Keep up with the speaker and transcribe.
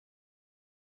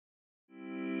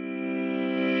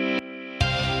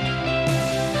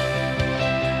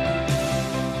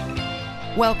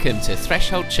Welcome to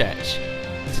Threshold Church.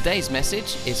 Today's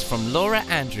message is from Laura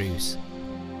Andrews.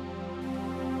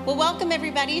 Well, welcome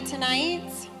everybody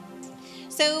tonight.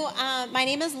 So my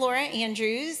name is Laura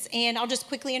Andrews, and I'll just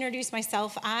quickly introduce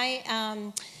myself. I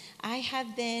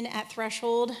have been at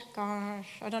Threshold, I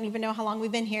don't even know how long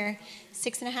we've been here,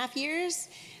 6.5 years.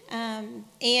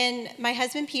 And my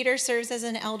husband Peter serves as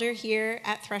an elder here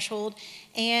at Threshold.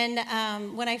 And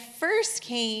when I first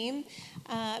came,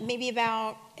 maybe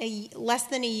about less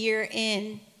than a year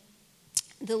in,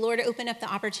 the Lord opened up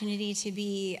the opportunity to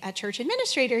be a church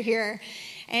administrator here.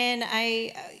 And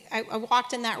I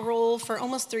walked in that role for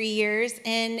almost 3 years,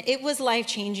 and it was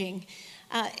life-changing.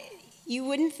 You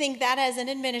wouldn't think that as an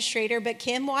administrator, but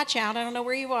Kim, watch out. I don't know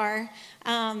where you are.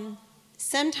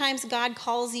 Sometimes God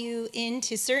calls you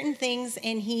into certain things,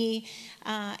 and He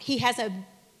has a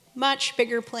much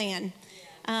bigger plan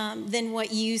than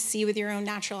what you see with your own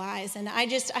natural eyes. And I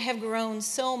have grown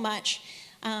so much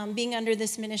being under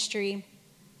this ministry,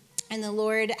 and the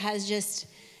Lord has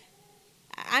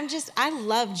I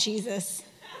love Jesus.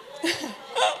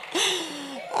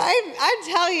 I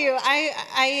tell you,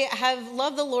 I have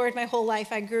loved the Lord my whole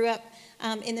life. I grew up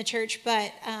in the church,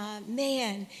 but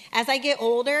man, as I get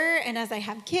older and as I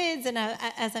have kids and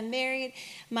as I'm married,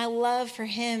 my love for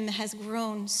Him has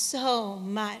grown so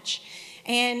much.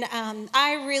 And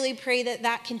I really pray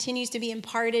that continues to be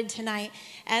imparted tonight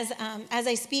as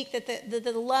I speak, that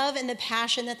the love and the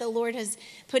passion that the Lord has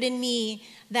put in me,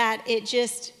 that it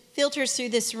just filters through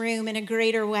this room in a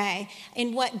greater way,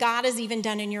 in what God has even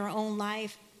done in your own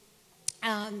life.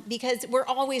 Because we're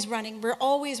always running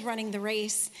the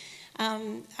race.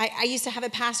 I used to have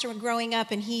a pastor growing up,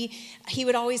 and he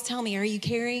would always tell me, "Are you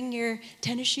carrying your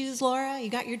tennis shoes, Laura? You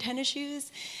got your tennis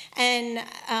shoes?" And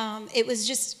it was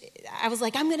just, I was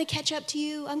like, I'm going to catch up to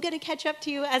you.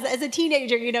 As a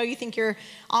teenager, you think you're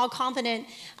all confident.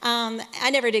 I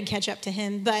never did catch up to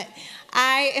him, but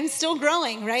I am still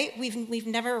growing, right? We've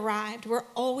never arrived. We're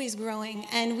always growing,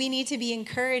 and we need to be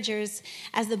encouragers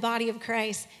as the body of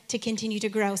Christ to continue to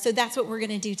grow. So that's what we're going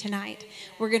to do tonight.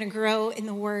 We're going to grow in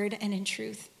the Word and in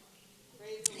truth.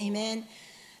 Amen.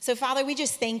 So, Father, we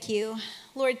just thank you.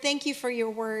 Lord, thank you for your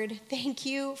word. Thank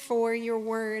you for your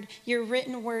word, your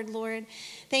written word, Lord.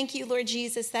 Thank you, Lord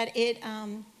Jesus, that it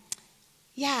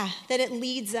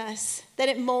leads us, that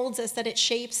it molds us, that it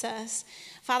shapes us.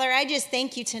 Father, I just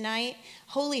thank you tonight.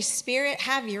 Holy Spirit,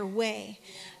 have your way.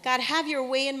 God, have your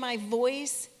way in my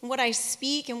voice, in what I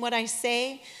speak and what I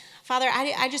say. Father,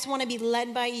 I just want to be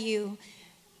led by you.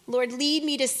 Lord, lead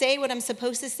me to say what I'm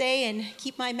supposed to say and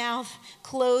keep my mouth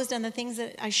closed on the things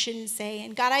that I shouldn't say.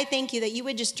 And God, I thank you that you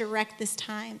would just direct this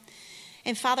time.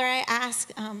 And Father, I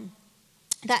ask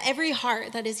that every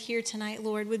heart that is here tonight,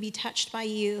 Lord, would be touched by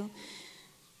you.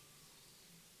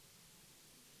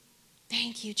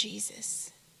 Thank you,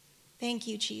 Jesus. Thank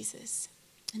you, Jesus.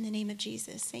 In the name of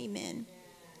Jesus, amen.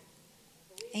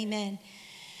 Amen.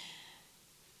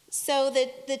 So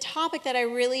the topic that I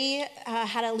really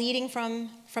had a leading from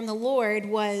the Lord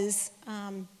was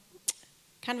kind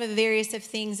of a various of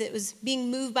things. It was being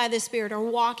moved by the Spirit or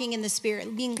walking in the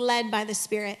Spirit, being led by the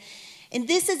Spirit. And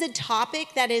this is a topic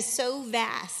that is so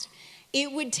vast,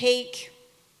 it would take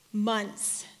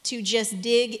months to just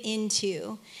dig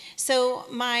into. So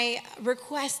my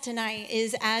request tonight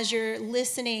is, as you're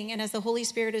listening and as the Holy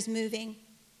Spirit is moving,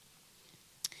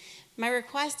 my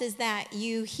request is that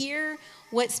you hear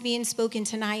what's being spoken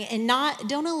tonight and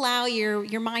don't allow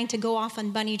your mind to go off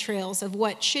on bunny trails of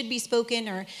what should be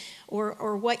spoken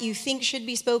or what you think should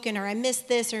be spoken, or I missed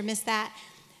this or missed that.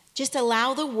 Just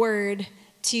allow the word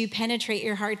to penetrate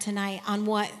your heart tonight on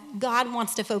what God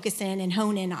wants to focus in and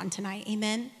hone in on tonight.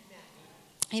 Amen.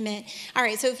 Amen. All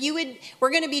right, so we're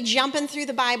going to be jumping through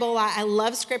the Bible. I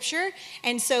love Scripture,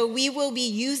 and so we will be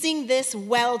using this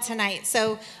well tonight.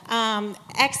 So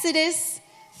Exodus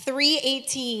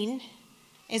 3:18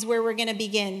 is where we're going to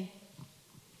begin.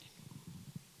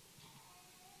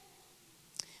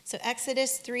 So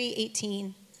Exodus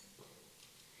 3:18.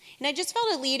 And I just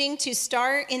felt a leading to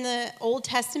start in the Old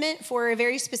Testament for a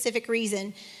very specific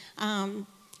reason, and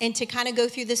to kind of go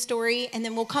through the story, and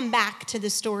then we'll come back to the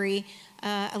story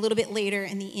a little bit later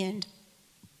in the end.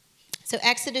 So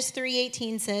Exodus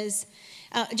 3:18 says,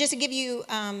 just to give you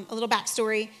a little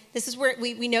backstory, this is where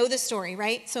we know the story,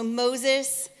 right? So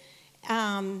Moses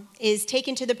is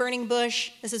taken to the burning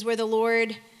bush. This is where the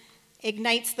Lord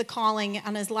ignites the calling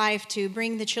on his life to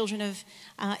bring the children of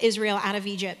Israel out of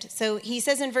Egypt. So he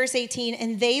says in verse 18,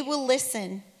 and they will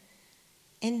listen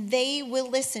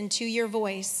to your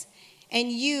voice. And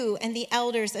you and the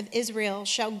elders of Israel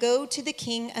shall go to the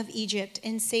king of Egypt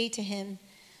and say to him,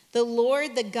 the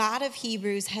Lord, the God of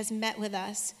Hebrews, has met with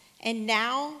us, And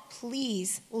now,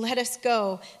 please, let us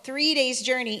go 3 days'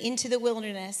 journey into the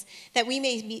wilderness, that we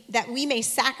may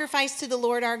sacrifice to the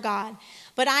Lord our God.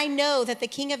 But I know that the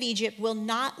king of Egypt will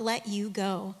not let you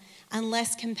go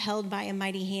unless compelled by a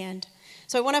mighty hand.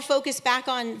 So I want to focus back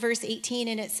on verse 18,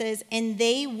 and it says, and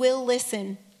they will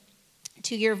listen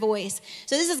to your voice.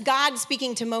 So this is God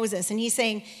speaking to Moses, and he's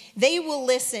saying, they will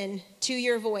listen to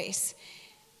your voice,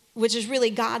 which is really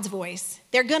God's voice.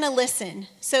 They're going to listen.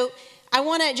 So I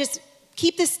want to just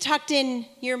keep this tucked in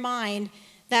your mind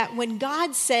that when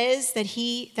God says that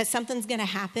something's going to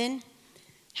happen,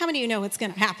 how many of you know it's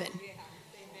going to happen? Yeah.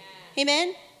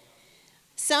 Amen?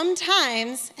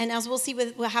 Sometimes, and as we'll see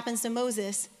with what happens to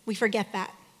Moses, we forget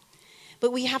that.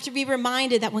 But we have to be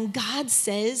reminded that when God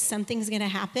says something's going to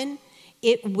happen,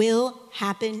 it will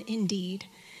happen indeed.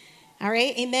 All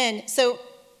right? Amen. So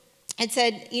it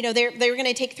said, they were going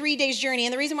to take 3 days journey.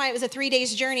 And the reason why it was a 3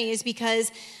 days journey is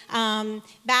because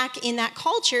back in that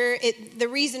culture, the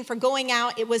reason for going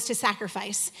out, it was to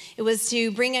sacrifice. It was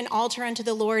to bring an altar unto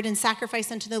the Lord and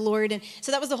sacrifice unto the Lord. And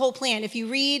so that was the whole plan. If you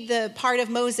read the part of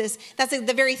Moses, that's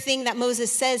the very thing that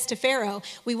Moses says to Pharaoh.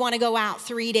 We want to go out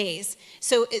 3 days.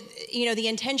 So, the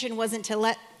intention wasn't to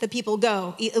let the people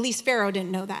go. At least Pharaoh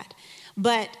didn't know that.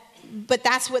 But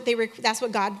that's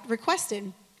what God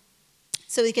requested.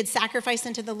 So he could sacrifice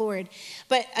unto the Lord.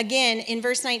 But again, in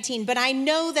verse 19, but I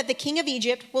know that the king of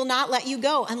Egypt will not let you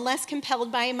go unless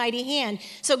compelled by a mighty hand.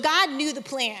 So God knew the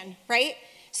plan, right?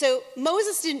 So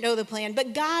Moses didn't know the plan,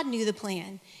 but God knew the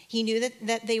plan. He knew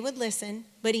that they would listen,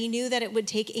 but he knew that it would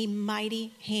take a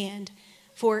mighty hand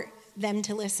for them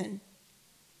to listen.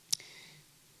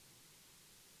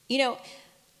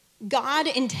 God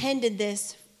intended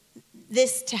this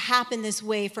to happen this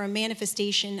way for a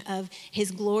manifestation of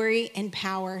his glory and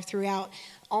power throughout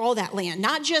all that land,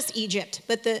 not just Egypt,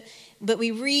 but as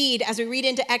we read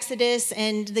into Exodus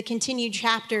and the continued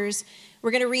chapters,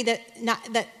 we're going to read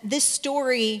that this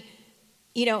story,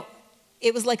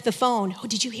 it was like the phone. Oh,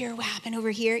 did you hear what happened over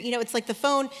here? It's like the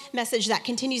phone message that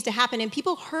continues to happen, and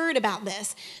people heard about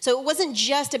this. So it wasn't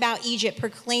just about Egypt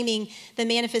proclaiming the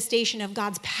manifestation of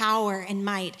God's power and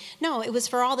might. No, it was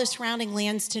for all the surrounding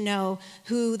lands to know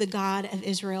who the God of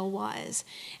Israel was.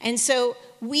 And so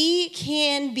we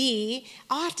can be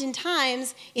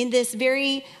oftentimes in this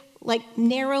very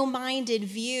narrow-minded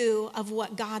view of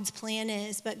what God's plan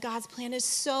is, but God's plan is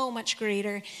so much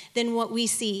greater than what we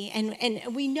see.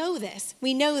 And we know this,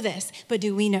 but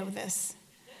do we know this?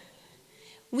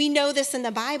 We know this in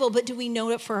the Bible, but do we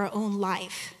know it for our own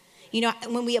life?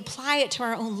 When we apply it to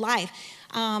our own life,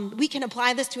 we can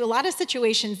apply this to a lot of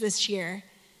situations this year.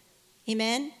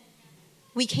 Amen?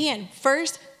 We can.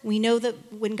 First, we know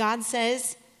that when God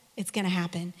says, it's going to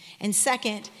happen. And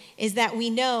second is that we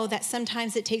know that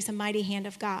sometimes it takes a mighty hand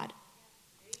of God,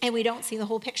 and we don't see the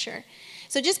whole picture.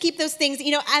 So just keep those things,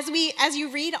 as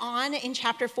you read on in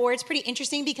chapter 4, it's pretty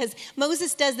interesting because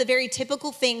Moses does the very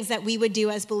typical things that we would do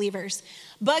as believers.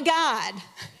 But God,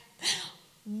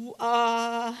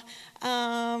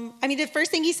 the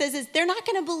first thing he says is, they're not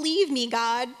going to believe me,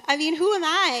 God. Who am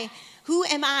I? Who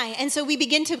am I? And so we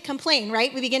begin to complain,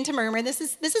 right? We begin to murmur. This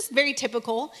is very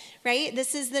typical, right?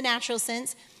 This is the natural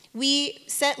sense. We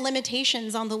set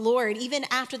limitations on the Lord, even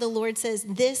after the Lord says,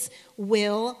 they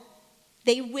will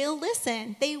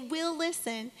listen. They will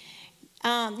listen.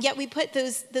 Yet we put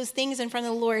those things in front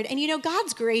of the Lord. And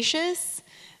God's gracious.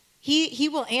 He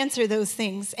will answer those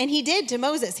things. And he did to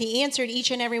Moses. He answered each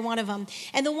and every one of them.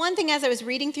 And the one thing as I was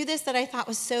reading through this that I thought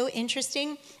was so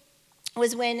interesting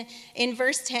was when in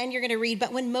verse 10 you're going to read,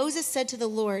 but when Moses said to the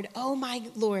Lord, oh my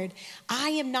Lord, I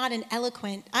am not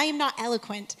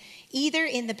eloquent, either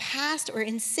in the past or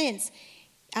in since.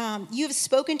 You have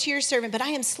spoken to your servant, but I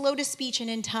am slow to speech and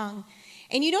in tongue.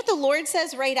 And you know what the Lord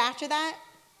says right after that?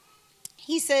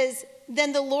 He says,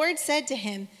 then the Lord said to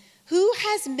him, who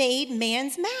has made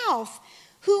man's mouth?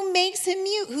 Who makes him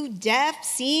mute? Who deaf,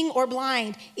 seeing, or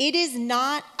blind? It is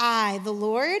not I, the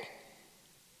Lord.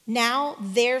 Now,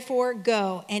 therefore,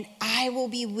 go, and I will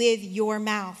be with your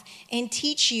mouth and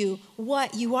teach you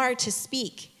what you are to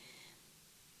speak.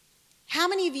 How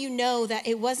many of you know that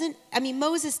it wasn't,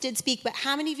 Moses did speak, but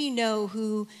how many of you know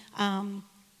who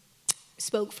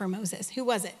spoke for Moses? Who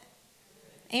was it?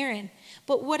 Aaron.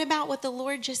 But what about what the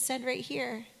Lord just said right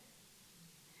here?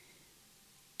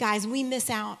 Guys, we miss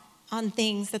out on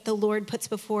things that the Lord puts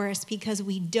before us because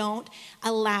we don't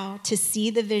allow to see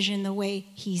the vision the way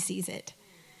he sees it.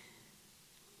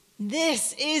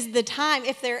 This is the time.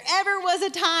 If there ever was a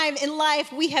time in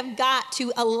life, we have got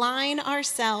to align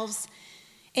ourselves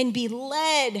and be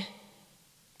led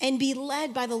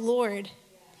by the Lord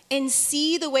and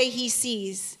see the way he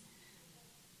sees.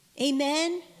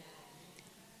 Amen?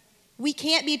 We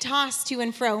can't be tossed to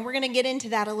and fro, and we're going to get into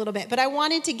that a little bit. But I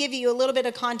wanted to give you a little bit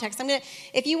of context.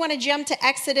 If you want to jump to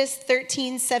Exodus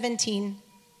 13:17.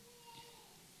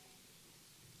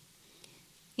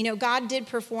 You know, God did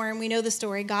perform, we know the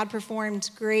story, God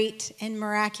performed great and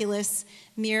miraculous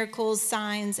miracles,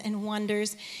 signs, and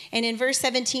wonders. And in verse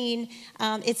 17,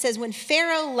 it says, when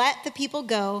Pharaoh let the people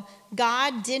go,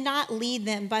 God did not lead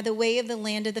them by the way of the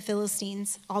land of the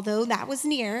Philistines, although that was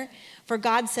near. For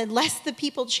God said, lest the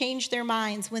people change their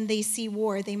minds when they see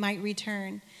war, they might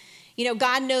return. You know,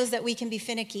 God knows that we can be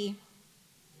finicky.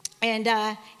 And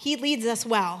he leads us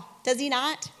well. Does he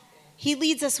not? He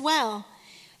leads us well.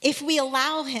 If we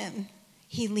allow him,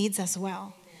 he leads us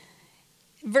well.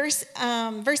 Verse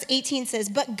 18 says,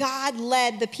 but God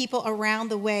led the people around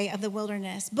the way of the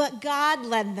wilderness. But God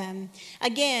led them.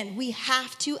 Again, we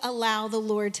have to allow the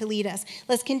Lord to lead us.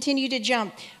 Let's continue to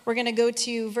jump. We're going to go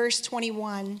to verse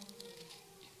 21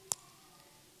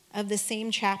 of the same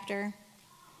chapter.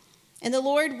 And the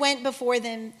Lord went before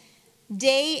them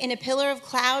day in a pillar of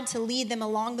cloud to lead them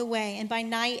along the way, and by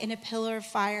night in a pillar of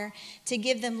fire to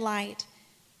give them light,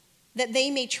 that they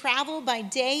may travel by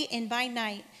day and by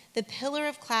night. The pillar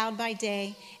of cloud by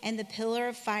day and the pillar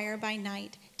of fire by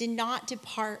night did not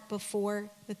depart before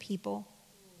the people.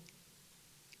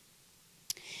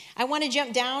 I want to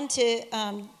jump down to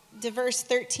verse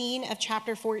 13 of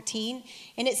chapter 14.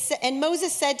 And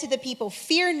Moses said to the people,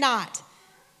 fear not,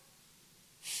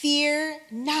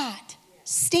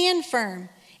 stand firm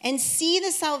and see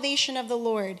the salvation of the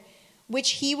Lord,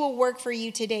 which he will work for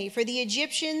you today. For the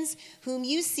Egyptians whom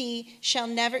you see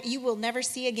you will never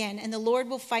see again, and the Lord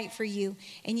will fight for you,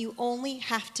 and you only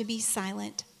have to be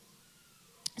silent.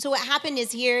 So what happened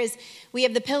is we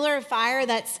have the pillar of fire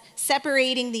that's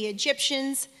separating the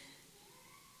Egyptians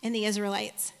and the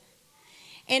Israelites.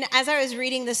 And as I was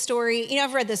reading the story,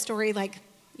 I've read this story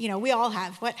we all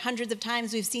have, hundreds of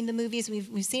times. We've seen the movies,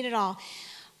 we've seen it all.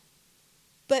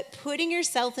 But putting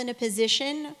yourself in a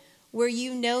position where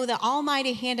you know the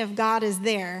almighty hand of God is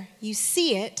there. You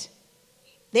see it.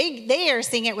 They are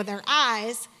seeing it with their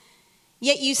eyes.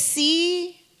 Yet you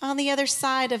see on the other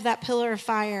side of that pillar of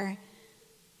fire,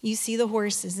 you see the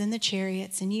horses and the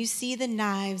chariots, and you see the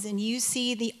knives, and you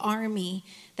see the army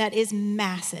that is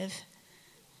massive.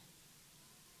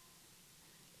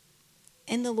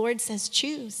 And the Lord says,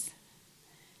 choose.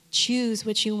 Choose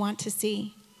what you want to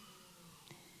see.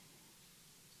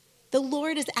 The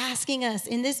Lord is asking us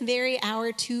in this very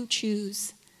hour to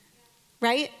choose,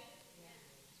 right?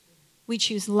 We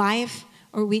choose life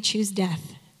or we choose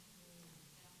death.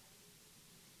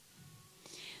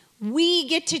 We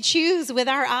get to choose with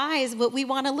our eyes what we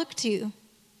want to look to.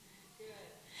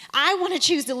 I want to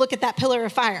choose to look at that pillar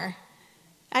of fire.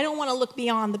 I don't want to look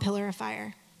beyond the pillar of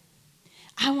fire.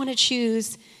 I want to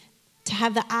choose to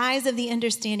have the eyes of the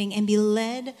understanding and be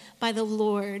led by the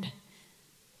Lord,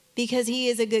 because he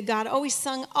is a good God. Oh, we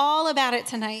sung all about it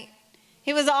tonight.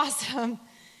 It was awesome.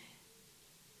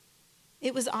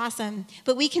 It was awesome.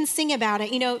 But we can sing about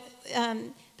it.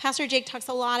 Pastor Jake talks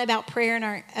a lot about prayer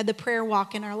in the prayer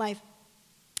walk in our life.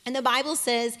 And the Bible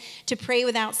says to pray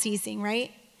without ceasing,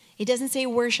 right? It doesn't say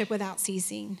worship without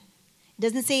ceasing. It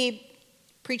doesn't say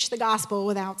preach the gospel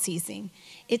without ceasing.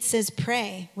 It says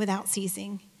pray without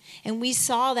ceasing. And we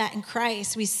saw that in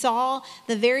Christ. We saw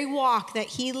the very walk that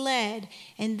he led,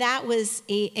 and that was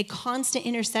a constant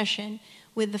intercession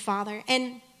with the Father.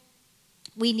 And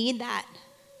we need that.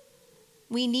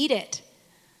 We need it.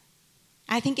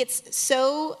 I think it's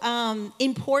so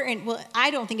important. Well,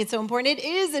 I don't think it's so important. It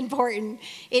is important.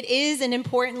 It is an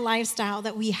important lifestyle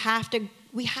that we have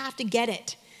to get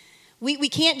it. We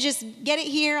can't just get it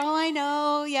here. Oh, I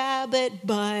know, yeah,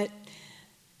 but.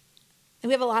 And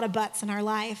we have a lot of buts in our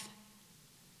life.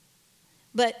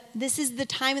 But this is the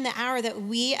time and the hour that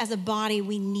we as a body,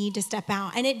 we need to step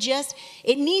out. And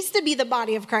it needs to be the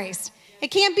body of Christ. It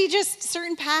can't be just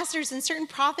certain pastors and certain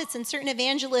prophets and certain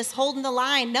evangelists holding the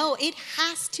line. No, it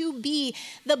has to be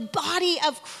the body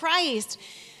of Christ.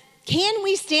 Can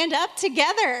we stand up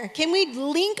together? Can we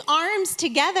link arms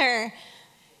together?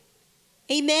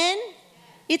 Amen?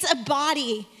 It's a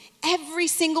body. Every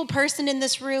single person in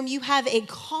this room, you have a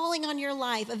calling on your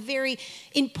life, a very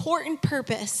important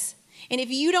purpose. And if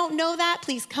you don't know that,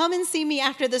 please come and see me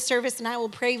after the service and I will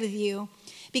pray with you,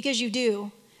 because you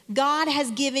do. God has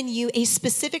given you a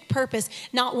specific purpose,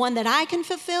 not one that I can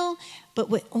fulfill, but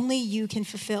what only you can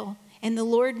fulfill. And the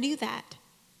Lord knew that.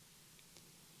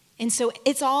 And so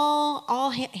it's all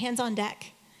hands on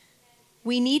deck.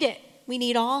 We need it. We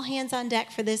need all hands on deck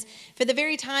for this, for the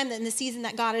very time that in the season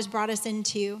that God has brought us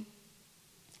into.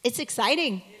 It's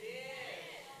exciting.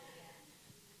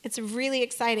 It's really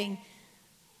exciting.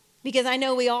 Because I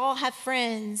know we all have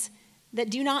friends that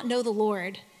do not know the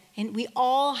Lord. And we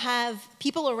all have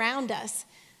people around us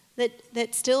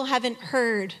that still haven't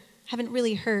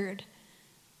really heard.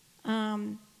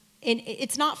 And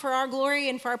it's not for our glory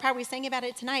and for our power. We sang about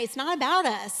it tonight. It's not about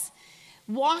us.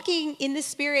 Walking in the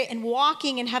Spirit and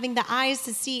walking and having the eyes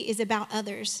to see is about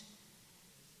others.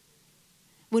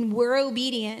 When we're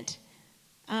obedient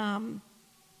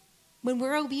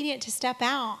to step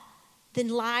out, then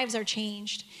lives are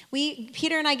changed.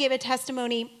 Peter and I gave a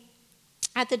testimony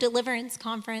at the Deliverance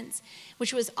Conference,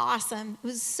 which was awesome. It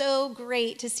was so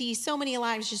great to see so many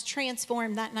lives just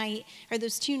transformed that night, or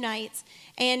those 2 nights.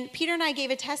 And Peter and I gave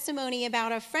a testimony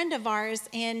about a friend of ours,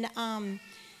 and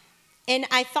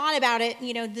I thought about it,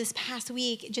 this past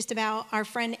week, just about our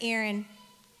friend Aaron.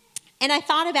 And I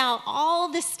thought about all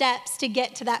the steps to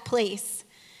get to that place,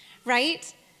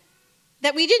 right?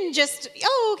 That we didn't just,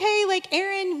 okay, like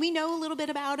Aaron, we know a little bit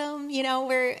about him,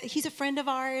 he's a friend of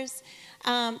ours.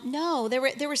 No,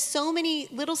 there were so many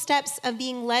little steps of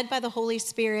being led by the Holy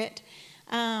Spirit.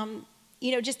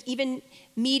 Just even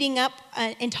meeting up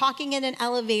and talking in an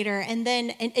elevator, and then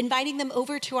inviting them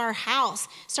over to our house,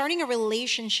 starting a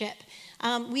relationship.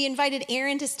 We invited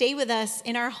Aaron to stay with us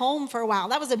in our home for a while.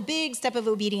 That was a big step of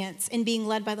obedience in being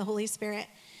led by the Holy Spirit,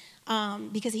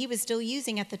 because he was still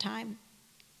using at the time.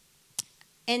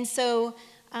 And so,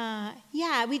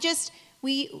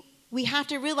 we have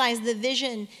to realize the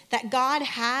vision that God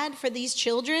had for these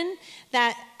children,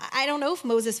 that I don't know if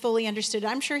Moses fully understood.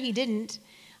 I'm sure he didn't,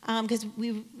 because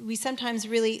we sometimes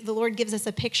the Lord gives us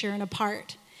a picture and a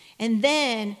part. And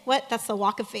then, that's the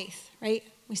walk of faith, right?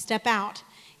 We step out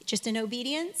just in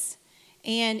obedience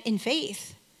and in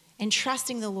faith and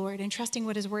trusting the Lord and trusting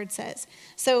what his word says.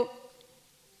 So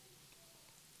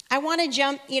I want to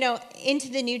jump, into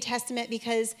the New Testament,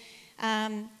 because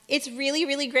it's really,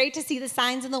 really great to see the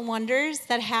signs and the wonders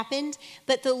that happened.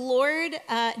 But the Lord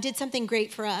did something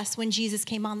great for us when Jesus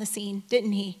came on the scene,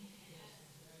 didn't he?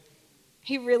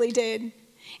 He really did.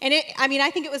 And I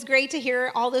think it was great to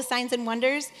hear all those signs and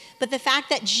wonders. But the fact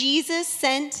that Jesus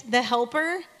sent the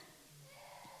Helper,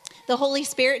 the Holy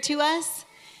Spirit, to us,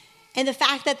 and the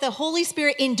fact that the Holy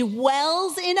Spirit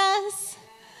indwells in us,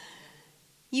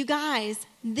 you guys,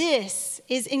 this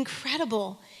is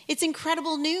incredible. It's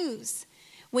incredible news.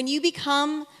 When you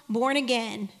become born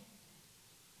again,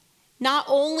 not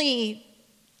only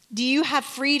do you have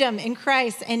freedom in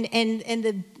Christ, and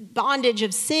the bondage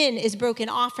of sin is broken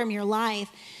off from your life,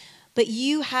 but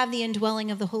you have the indwelling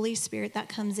of the Holy Spirit that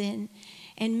comes in.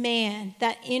 And man,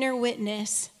 that inner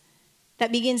witness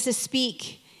that begins to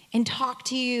speak and talk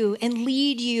to you and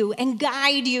lead you and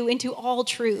guide you into all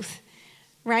truth,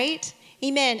 right?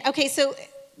 Amen. Okay, so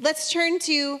let's turn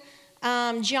to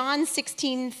John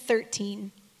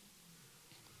 16:13.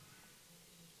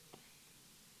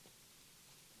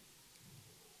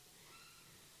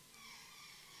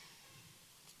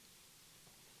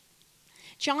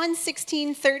 John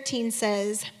 16:13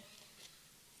 says,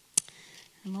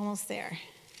 I'm almost there.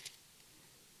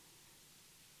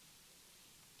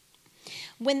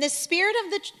 When the Spirit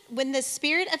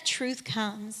of truth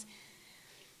comes,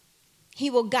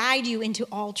 he will guide you into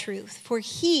all truth, for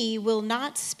he will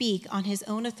not speak on his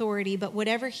own authority, but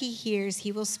whatever he hears,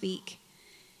 he will speak.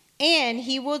 And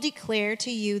he will declare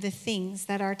to you the things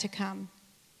that are to come.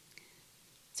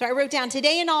 So I wrote down,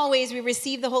 today and always we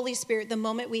receive the Holy Spirit the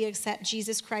moment we accept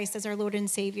Jesus Christ as our Lord and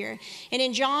Savior. And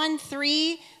in John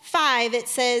 3:5, it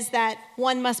says that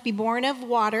one must be born of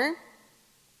water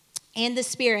and the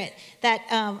Spirit, that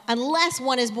unless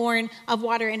one is born of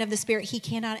water and of the Spirit, he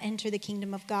cannot enter the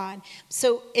kingdom of God.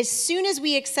 So as soon as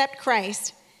we accept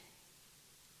Christ,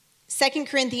 2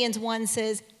 Corinthians 1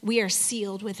 says, we are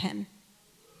sealed with him.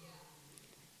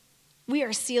 We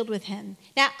are sealed with him.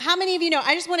 Now, how many of you know,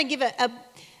 I just want to give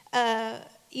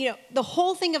the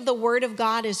whole thing of the Word of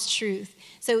God is truth.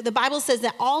 So the Bible says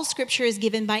that all Scripture is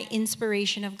given by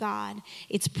inspiration of God.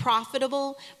 It's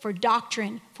profitable for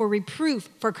doctrine, for reproof,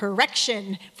 for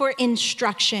correction, for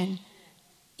instruction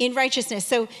in righteousness.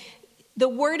 So the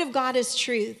Word of God is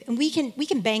truth, and we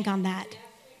can bank on that.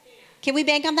 Can we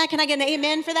bank on that? Can I get an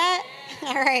amen for that?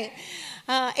 All right.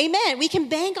 Amen. We can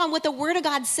bank on what the Word of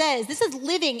God says. This is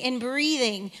living and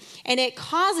breathing, and it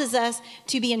causes us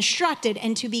to be instructed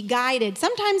and to be guided,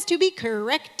 sometimes to be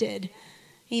corrected.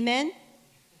 Amen.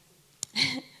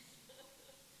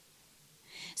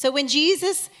 So when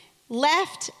Jesus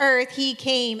left earth, he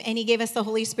came and he gave us the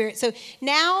Holy Spirit. So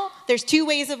now there's 2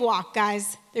 ways of walk,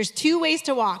 guys. There's 2 ways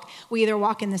to walk. We either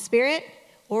walk in the Spirit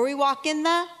or we walk in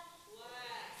the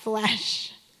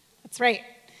flesh. That's right.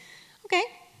 Okay.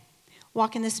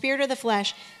 Walk in the Spirit or the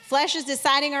flesh. Flesh is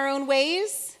deciding our own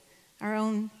ways, our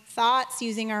own thoughts,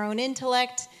 using our own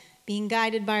intellect, being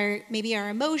guided by maybe our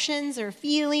emotions or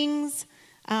feelings.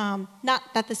 Not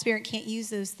that the Spirit can't use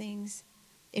those things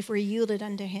if we're yielded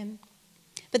unto him.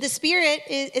 But the Spirit,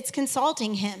 it's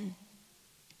consulting him.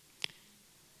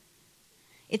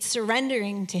 It's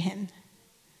surrendering to him.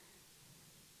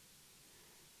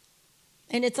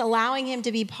 And it's allowing him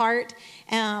to be part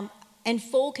and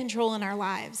full control in our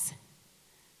lives.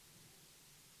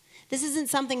 This isn't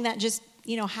something that just,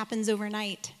 happens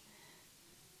overnight.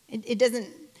 It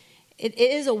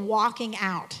is a walking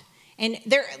out. And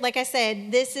there, like I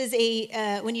said, this is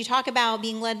when you talk about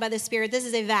being led by the Spirit, this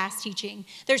is a vast teaching.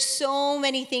 There's so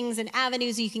many things and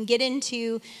avenues you can get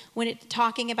into when it's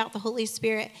talking about the Holy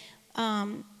Spirit. So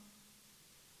I'm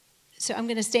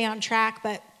going to stay on track,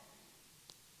 but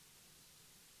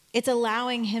it's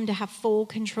allowing him to have full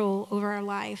control over our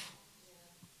life.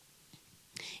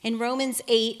 In Romans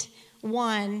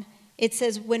 8:1, it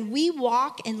says, when we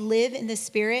walk and live in the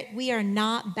Spirit, we are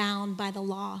not bound by the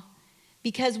law.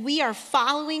 Because we are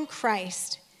following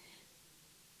Christ.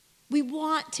 We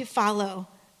want to follow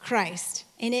Christ.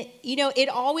 And it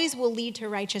always will lead to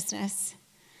righteousness.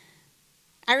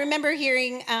 I remember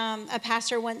hearing a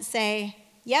pastor once say,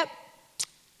 yep,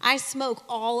 I smoke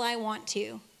all I want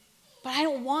to, but I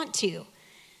don't want to.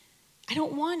 I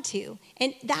don't want to.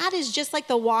 And that is just like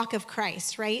the walk of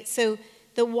Christ, right? So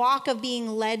the walk of being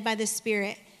led by the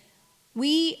Spirit.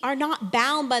 We are not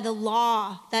bound by the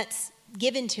law that's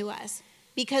given to us.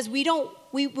 Because when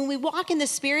we walk in the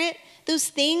Spirit, those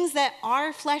things that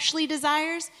are fleshly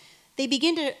desires, they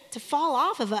begin to fall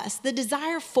off of us. The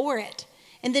desire for it.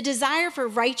 And the desire for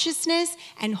righteousness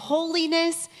and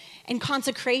holiness and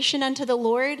consecration unto the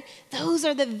Lord, those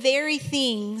are the very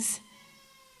things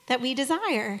that we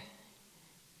desire.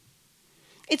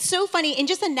 It's so funny, in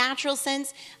just a natural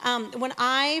sense, when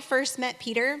I first met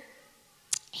Peter,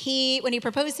 when he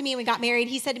proposed to me and we got married,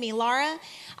 he said to me, Laura,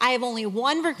 I have only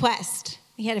one request.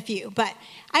 He had a few, but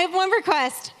I have one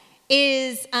request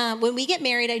is when we get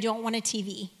married, I don't want a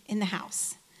TV in the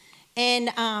house. And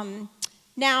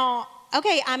now,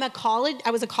 okay,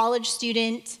 I was a college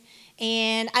student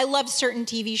and I loved certain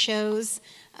TV shows.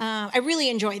 I really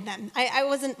enjoyed them. I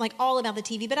wasn't like all about the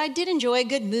TV, but I did enjoy a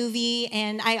good movie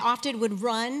and I often would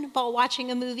run while watching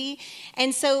a movie.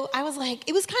 And so I was like,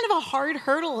 it was kind of a hard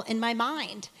hurdle in my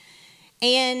mind.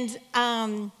 And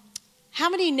how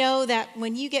many know that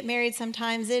when you get married,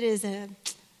 sometimes it's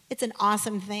an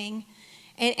awesome thing,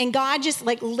 and God just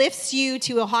like lifts you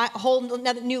to a whole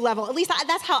another new level. At least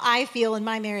that's how I feel in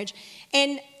my marriage.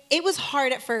 And it was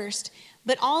hard at first,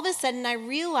 but all of a sudden I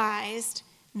realized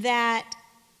that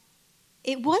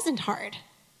it wasn't hard.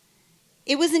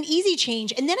 It was an easy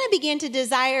change. And then I began to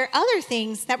desire other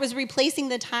things that was replacing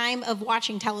the time of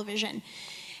watching television.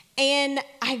 And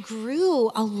I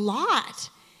grew a lot.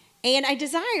 And I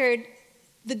desired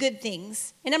the good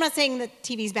things. And I'm not saying that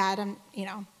TV's bad.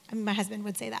 My husband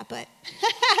would say that, but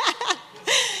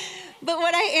but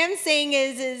what I am saying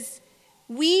is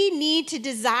we need to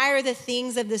desire the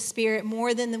things of the Spirit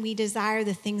more than we desire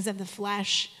the things of the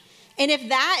flesh. And if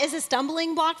that is a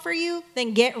stumbling block for you,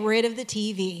 then get rid of the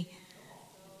TV.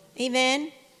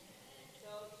 Amen.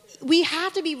 We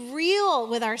have to be real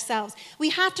with ourselves.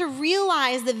 We have to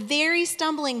realize the very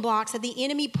stumbling blocks that the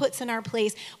enemy puts in our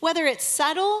place, whether it's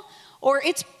subtle or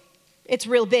it's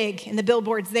real big and the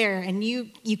billboard's there and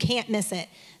you can't miss it.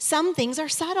 Some things are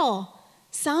subtle.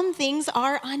 Some things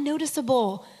are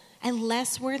unnoticeable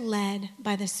unless we're led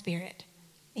by the Spirit.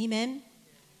 Amen.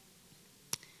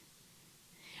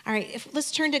 All right,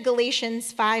 let's turn to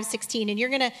Galatians 5:16, and you're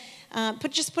going to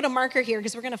put a marker here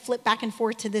because we're going to flip back and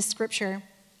forth to this scripture.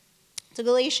 So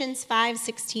Galatians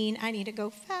 5:16, I need to go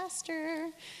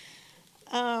faster.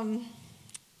 Thank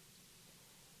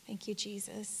you,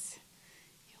 Jesus.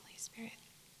 Holy Spirit.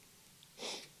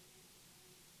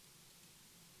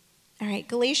 All right,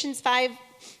 Galatians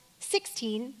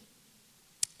 5:16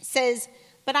 says,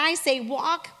 but I say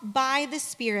walk by the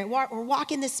Spirit,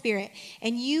 walk in the Spirit,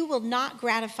 and you will not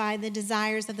gratify the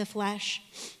desires of the flesh.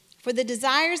 For the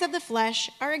desires of the flesh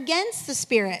are against the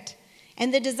Spirit,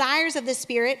 and the desires of the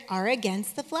Spirit are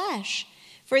against the flesh.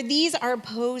 For these are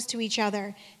opposed to each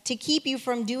other, to keep you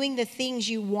from doing the things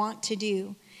you want to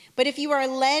do. But if you are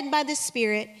led by the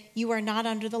Spirit, you are not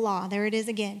under the law. There it is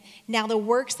again. Now the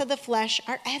works of the flesh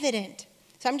are evident.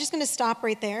 So I'm just going to stop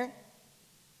right there.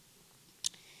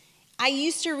 I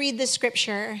used to read this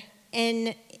scripture,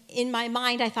 and in my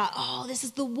mind I thought, oh, this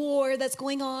is the war that's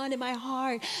going on in my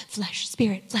heart. Flesh,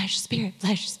 spirit, flesh, spirit,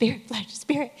 flesh, spirit, flesh,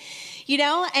 spirit. You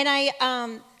know, and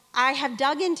I have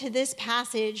dug into this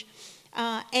passage,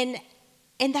 and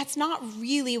that's not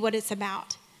really what it's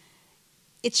about.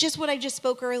 it's just what I just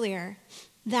spoke earlier,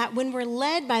 that when we're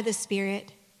led by the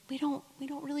Spirit, we don't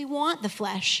really want the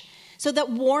flesh. So that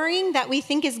warring that we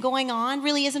think is going on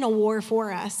really isn't a war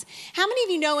for us. How many of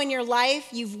you know in your life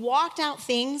you've walked out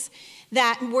things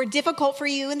that were difficult for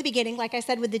you in the beginning, like I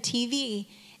said with the TV,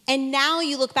 and now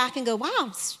you look back and go,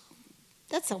 wow,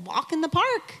 that's a walk in the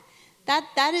park.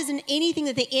 That isn't anything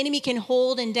that the enemy can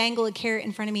hold and dangle a carrot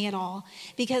in front of me at all,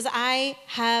 because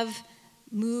I've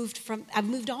moved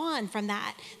on from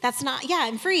that.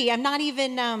 I'm free. I'm not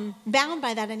even bound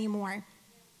by that anymore.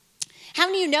 How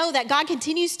many of you know that God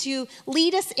continues to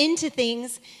lead us into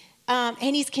things,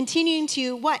 and he's continuing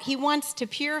to what? He wants to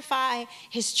purify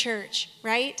his church,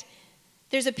 right?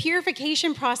 There's a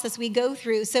purification process we go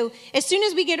through. So as soon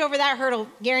as we get over that hurdle,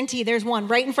 guarantee there's one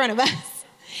right in front of us.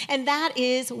 And that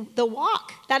is the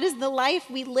walk. That is the life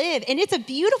we live. And it's a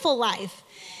beautiful life,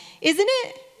 isn't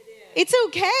it? It's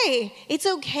okay. It's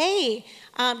okay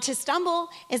to stumble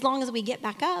as long as we get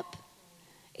back up.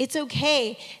 It's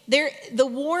okay. The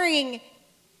warring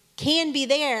can be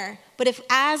there, but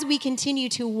as we continue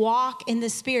to walk in the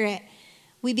Spirit,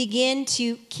 we begin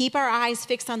to keep our eyes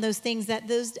fixed on those things, that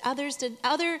those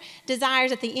other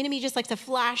desires that the enemy just likes to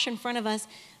flash in front of us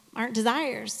aren't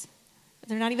desires.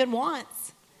 They're not even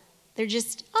wants. They're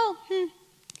just,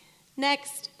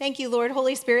 next. Thank you, Lord.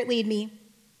 Holy Spirit, lead me.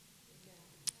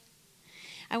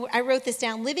 I wrote this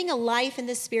down. Living a life in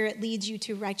the Spirit leads you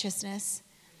to righteousness.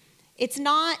 It's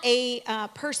not a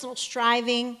personal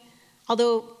striving,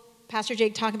 although Pastor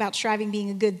Jake talked about striving being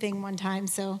a good thing one time,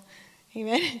 so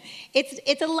amen.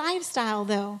 It's a lifestyle,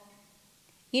 though.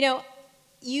 You know,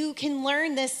 you can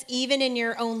learn this even in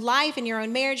your own life, in your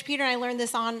own marriage. Peter and I learned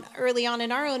this early on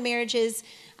in our own marriages.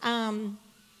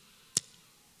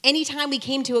 Anytime we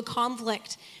came to a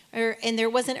conflict and there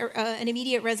wasn't an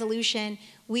immediate resolution,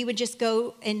 we would just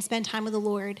go and spend time with the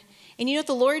Lord. And you know what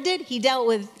the Lord did? He dealt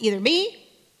with either me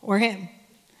or him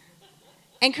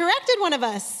and corrected one of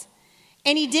us.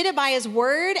 And he did it by his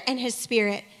word and his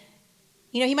Spirit.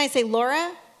 You know, he might say,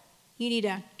 Laura, you need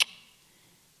to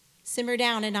simmer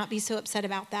down and not be so upset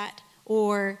about that.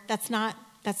 Or that's not,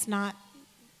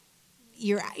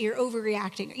 you're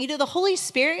overreacting. You know, the Holy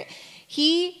Spirit,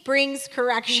 he brings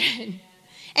correction.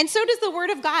 And so does the Word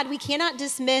of God. We cannot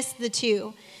dismiss the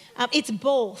two. It's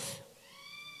both.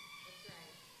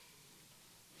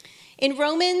 In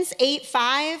Romans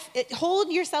 8:5,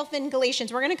 hold yourself in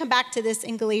Galatians. We're going to come back to this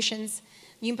in Galatians.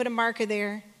 You can put a marker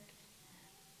there.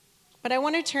 But I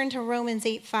want to turn to Romans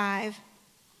 8:5.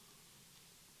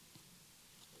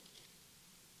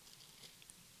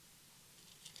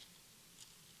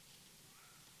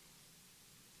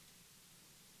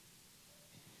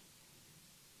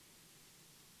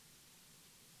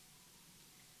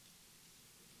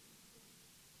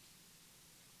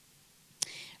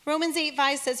 Romans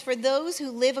 8:5 says, for those who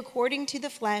live according to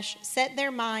the flesh set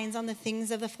their minds on the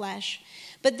things of the flesh,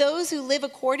 but those who live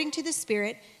according to the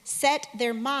Spirit set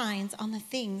their minds on the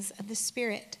things of the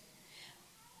Spirit.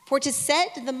 For to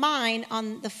set the mind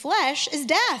on the flesh is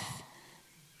death,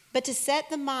 but to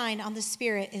set the mind on the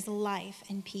Spirit is life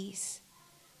and peace.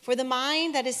 For the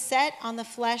mind that is set on the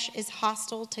flesh is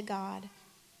hostile to God.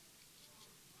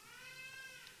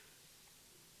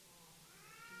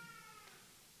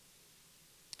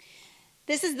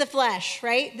 This is the flesh,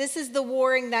 right? This is the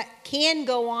warring that can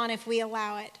go on if we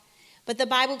allow it. But the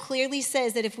Bible clearly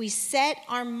says that if we set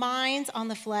our minds on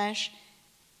the flesh,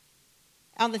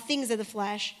 on the things of the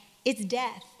flesh, it's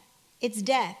death. It's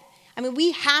death. I mean,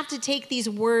 we have to take these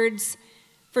words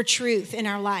for truth in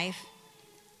our life.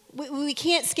 We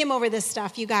can't skim over this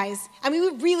stuff, you guys. I mean,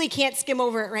 we really can't skim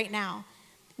over it right now.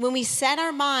 When we set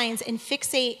our minds and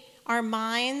fixate our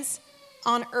minds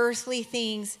on earthly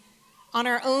things, on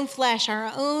our own flesh,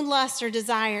 our own lusts or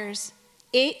desires,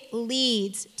 it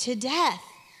leads to death.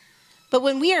 But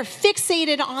when we are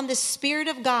fixated on the Spirit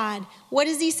of God, what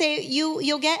does he say?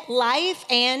 You'll get life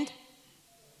and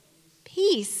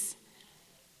peace.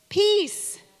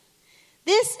 Peace.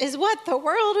 This is what the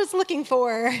world is looking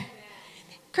for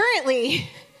currently.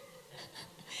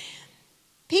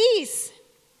 Peace.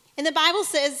 And the Bible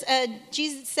says,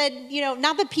 Jesus said,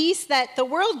 not the peace that the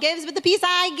world gives, but the peace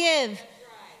I give.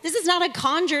 This is not a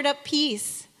conjured up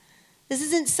peace. This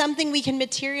isn't something we can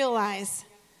materialize.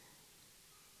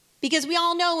 Because we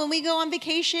all know when we go on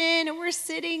vacation and we're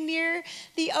sitting near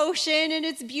the ocean and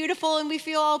it's beautiful and we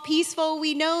feel all peaceful,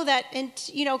 we know that in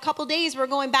a couple days we're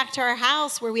going back to our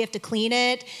house where we have to clean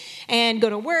it and go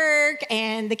to work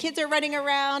and the kids are running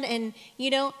around and,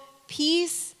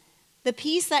 peace, the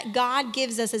peace that God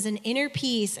gives us is an inner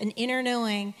peace, an inner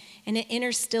knowing, and an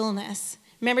inner stillness.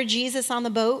 Remember Jesus on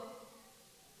the boat?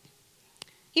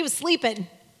 He was sleeping.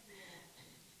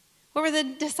 What were the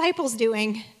disciples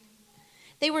doing?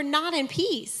 They were not in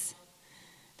peace.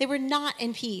 They were not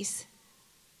in peace.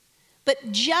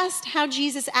 But just how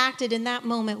Jesus acted in that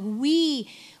moment, we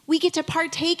get to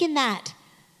partake in that.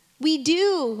 We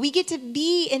do. We get to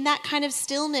be in that kind of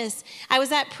stillness. I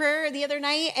was at prayer the other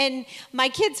night, and my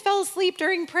kids fell asleep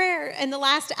during prayer in the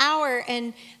last hour,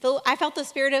 and I felt the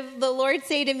Spirit of the Lord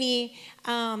say to me,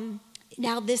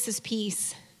 now this is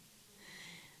peace.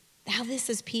 Now this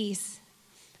is peace.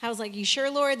 I was like, you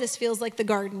sure, Lord? This feels like the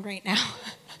garden right now.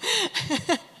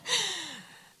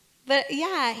 But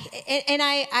yeah, and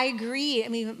I agree. I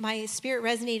mean, my spirit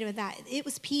resonated with that. It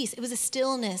was peace. It was a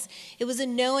stillness. It was a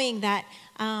knowing that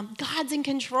God's in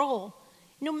control,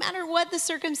 no matter what the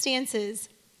circumstances.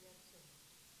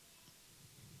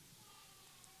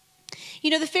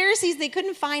 You know, the Pharisees, they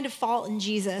couldn't find a fault in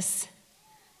Jesus.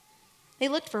 They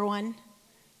looked for one.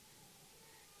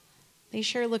 They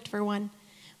sure looked for one.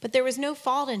 But there was no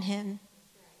fault in him.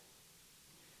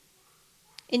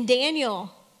 In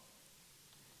Daniel,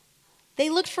 they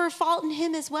looked for a fault in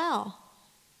him as well.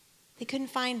 They couldn't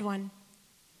find one.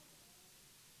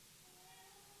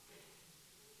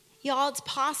 Y'all, it's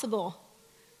possible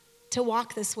to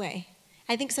walk this way.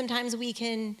 I think sometimes we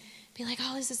can be like,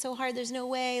 oh, this is so hard. There's no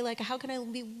way. Like, how can I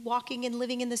be walking and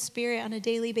living in the Spirit on a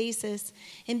daily basis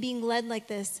and being led like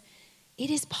this? It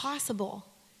is possible.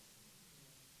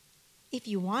 If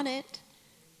you want it.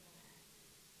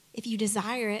 If you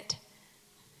desire it.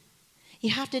 You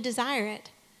have to desire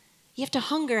it. You have to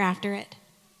hunger after it.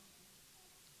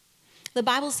 The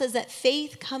Bible says that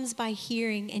faith comes by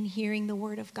hearing, and hearing the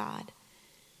word of God.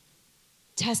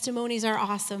 Testimonies are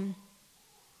awesome.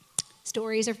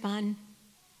 Stories are fun.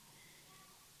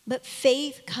 But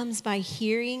faith comes by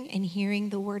hearing, and hearing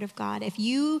the word of God. If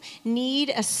you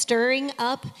need a stirring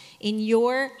up in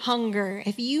your hunger,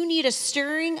 if you need a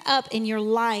stirring up in your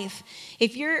life,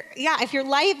 if your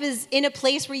life is in a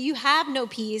place where you have no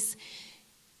peace,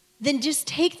 then just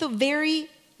take the very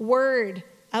word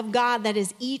of God that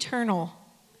is eternal,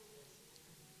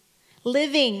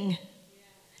 living,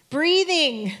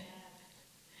 breathing.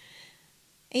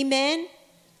 Amen?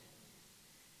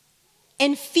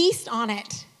 And feast on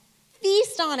it.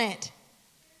 Feast on it.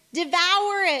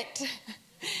 Devour it.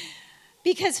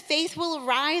 Because faith will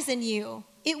arise in you.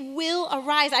 It will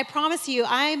arise. I promise you,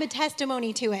 I am a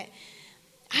testimony to it.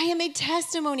 I am a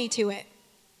testimony to it.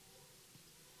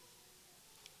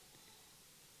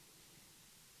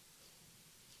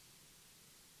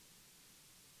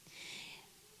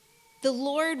 The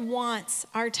Lord wants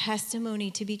our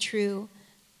testimony to be true.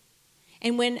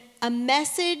 And when a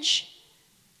message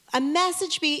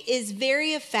is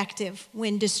very effective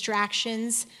when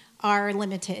distractions are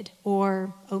limited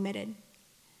or omitted.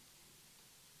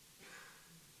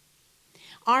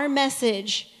 Our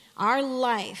message, our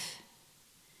life,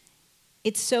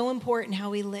 it's so important how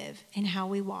we live and how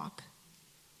we walk.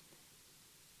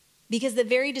 Because the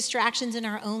very distractions in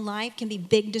our own life can be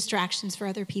big distractions for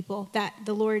other people that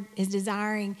the Lord is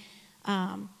desiring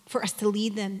for us to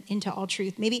lead them into all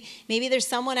truth. Maybe there's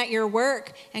someone at your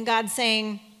work and God's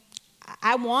saying,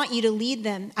 I want you to lead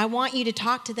them. I want you to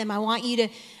talk to them. I want you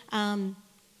to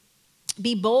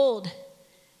be bold.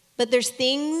 But there's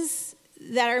things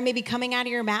that are maybe coming out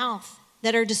of your mouth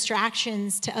that are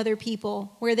distractions to other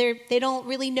people where they don't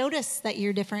really notice that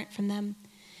you're different from them.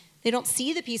 They don't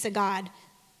see the peace of God.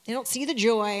 They don't see the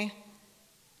joy.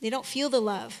 They don't feel the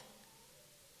love.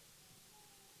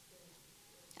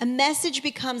 A message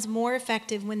becomes more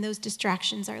effective when those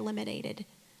distractions are limited.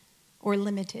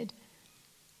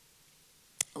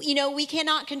 You know, we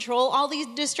cannot control all these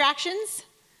distractions,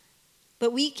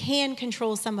 but we can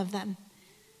control some of them.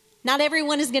 Not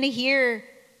everyone is going to hear,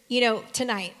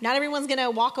 tonight. Not everyone's going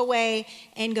to walk away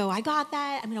and go, I got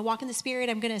that. I'm going to walk in the Spirit.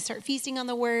 I'm going to start feasting on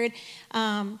the word.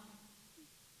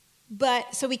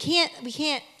 But so we can't,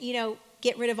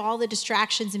 get rid of all the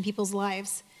distractions in people's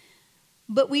lives.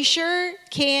 But we sure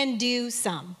can do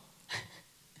some.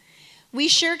 We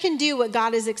sure can do what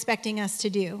God is expecting us to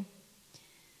do.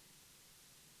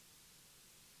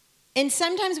 And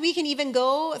sometimes we can even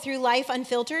go through life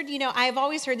unfiltered. I've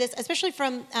always heard this, especially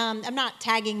from, I'm not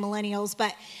tagging millennials,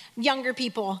 but younger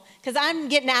people. Because I'm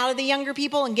getting out of the younger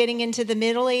people and getting into the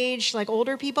middle age, like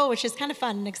older people, which is kind of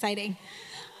fun and exciting.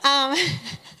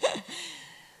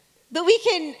 But we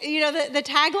can, the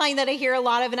tagline that I hear a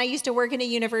lot of, and I used to work in a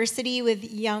university with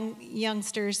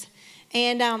youngsters,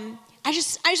 and I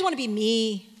just want to be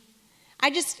me.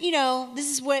 This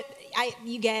is what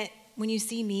you get when you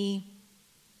see me.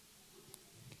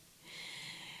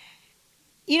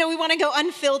 We want to go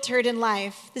unfiltered in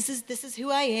life. This is who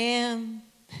I am.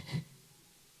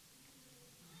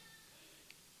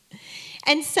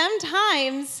 And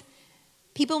sometimes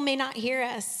people may not hear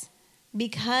us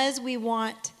because we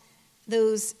want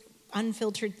those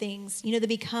unfiltered things. They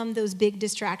become those big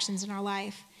distractions in our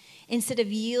life instead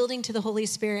of yielding to the Holy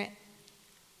Spirit.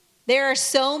 There are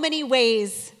so many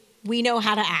ways we know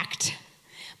how to act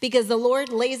because the Lord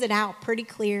lays it out pretty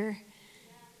clear.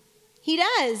 He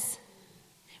does.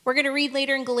 We're going to read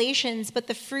later in Galatians, but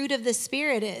the fruit of the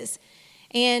Spirit is.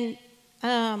 And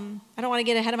I don't want to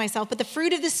get ahead of myself, but the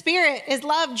fruit of the Spirit is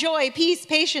love, joy, peace,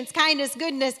 patience, kindness,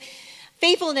 goodness,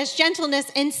 faithfulness,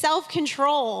 gentleness, and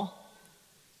self-control.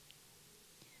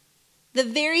 The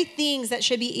very things that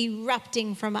should be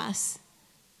erupting from us.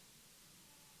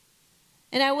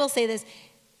 And I will say this,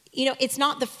 it's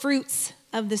not the fruits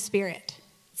of the Spirit.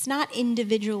 It's not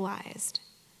individualized.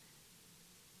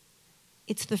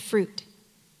 It's the fruit.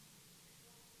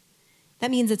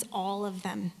 That means it's all of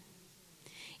them.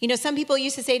 Some people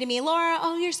used to say to me, Laura,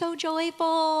 oh, you're so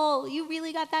joyful. You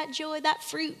really got that joy, that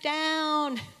fruit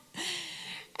down.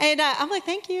 And I'm like,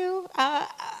 thank you.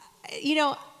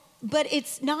 But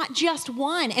it's not just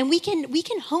one. And we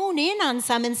can hone in on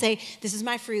some and say, this is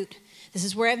my fruit. This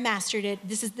is where I've mastered it.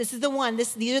 This is the one.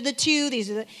 These are the two.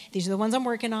 These are the ones I'm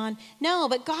working on. No,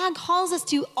 but God calls us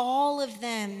to all of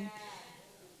them.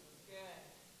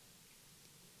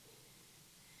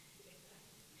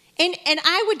 And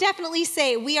I would definitely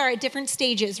say we are at different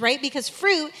stages, right? Because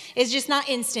fruit is just not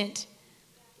instant.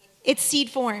 It's seed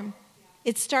form.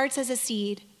 It starts as a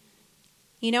seed.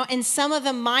 And some of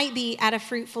them might be at a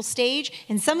fruitful stage,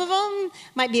 and some of them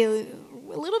might be a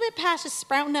little bit past just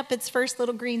sprouting up its first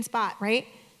little green spot, right?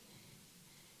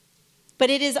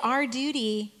 But it is our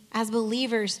duty as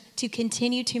believers to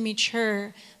continue to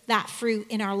mature that fruit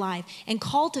in our life and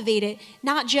cultivate it,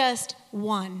 not just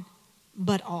one,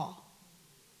 but all.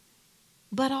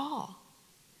 But all.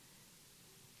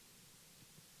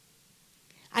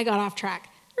 I got off track.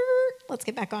 Let's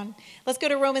get back on. Let's go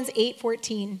to Romans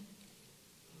 8:14.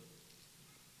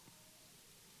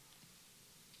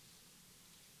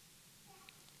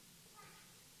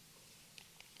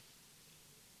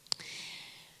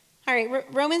 All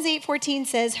right, Romans 8:14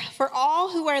 says, "For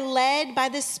all who are led by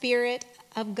the Spirit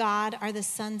of God are the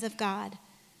sons of God."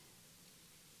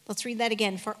 Let's read that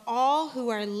again. For all who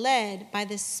are led by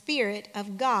the Spirit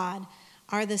of God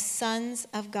are the sons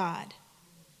of God.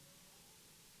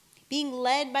 Being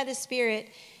led by the Spirit,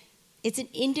 it's an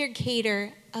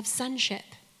indicator of sonship,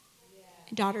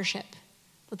 daughtership.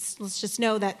 Let's just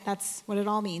know that that's what it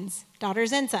all means,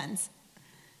 daughters and sons.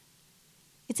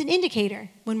 It's an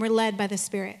indicator when we're led by the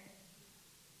Spirit.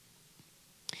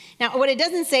 Now, what it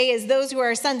doesn't say is those who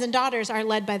are sons and daughters are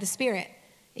led by the Spirit.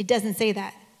 It doesn't say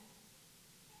that.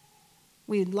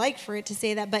 We would like for it to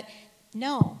say that, but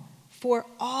no. For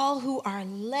all who are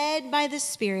led by the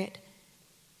Spirit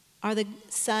are the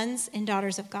sons and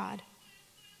daughters of God.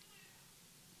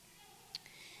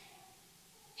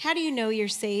 How do you know you're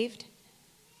saved?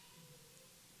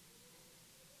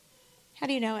 How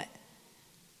do you know it?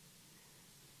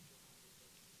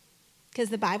 Because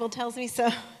the Bible tells me so.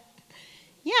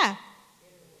 Yeah,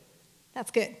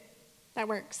 that's good. That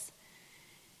works.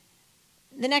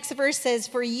 The next verse says,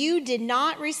 "For you did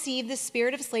not receive the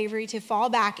spirit of slavery to fall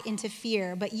back into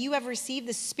fear, but you have received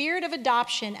the spirit of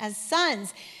adoption as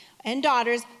sons and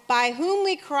daughters, by whom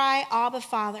we cry, Abba,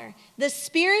 Father." The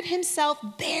Spirit himself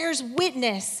bears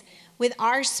witness with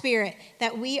our spirit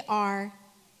that we are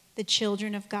the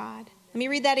children of God. Let me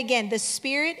read that again. The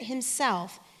Spirit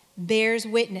himself bears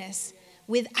witness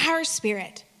with our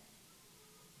spirit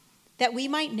that we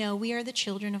might know we are the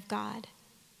children of God.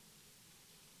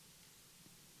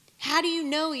 How do you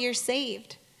know you're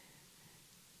saved?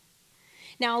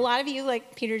 Now, a lot of you,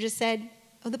 like Peter just said,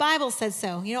 oh, the Bible says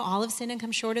so. All have sinned and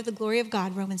come short of the glory of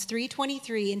God, Romans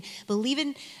 3:23, and believe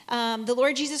in the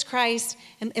Lord Jesus Christ.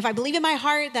 And if I believe in my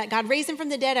heart that God raised him from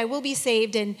the dead, I will be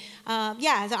saved. And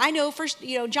so I know first,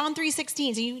 John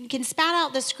 3:16. So you can spat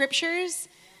out the scriptures.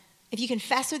 If you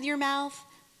confess with your mouth,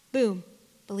 boom,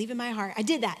 believe in my heart. I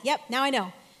did that. Yep, now I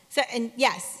know. So, and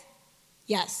yes.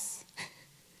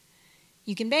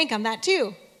 You can bank on that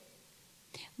too.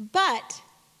 But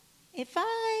if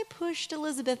I pushed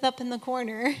Elizabeth up in the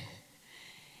corner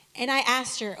and I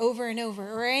asked her over and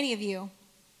over, or any of you,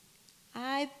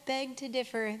 I beg to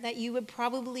differ that you would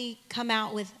probably come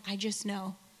out with, I just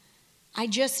know. I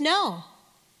just know.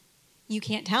 You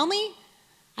can't tell me.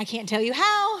 I can't tell you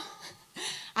how.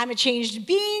 I'm a changed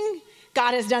being.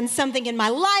 God has done something in my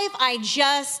life. I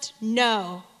just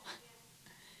know.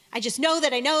 I just know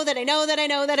that I know that I know that I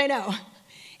know that I know.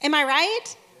 Am I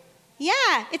right?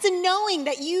 Yeah, it's a knowing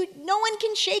that no one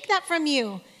can shake that from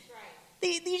you.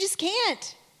 You just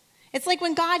can't. It's like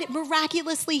when God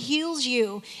miraculously heals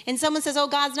you and someone says, oh,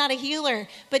 God's not a healer,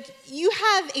 but you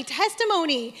have a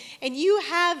testimony and you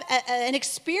have an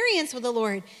experience with the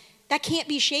Lord that can't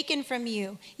be shaken from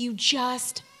you. You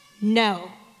just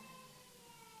know.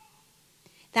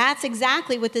 That's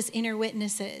exactly what this inner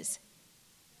witness is.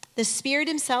 The Spirit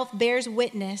himself bears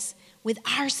witness with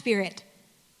our spirit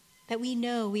that we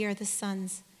know we are the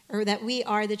sons, or that we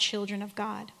are the children of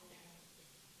God.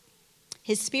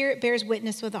 His Spirit bears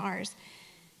witness with ours.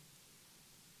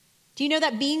 Do you know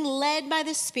that being led by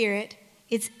the Spirit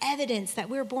is evidence that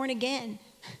we're born again?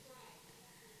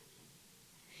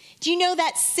 Do you know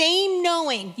that same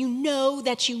knowing, you know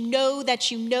that you know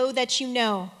that you know that you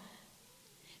know,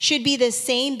 should be the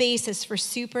same basis for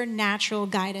supernatural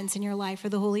guidance in your life for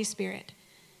the Holy Spirit?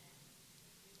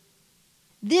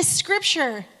 This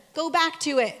scripture, go back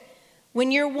to it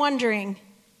when you're wondering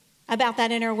about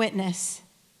that inner witness.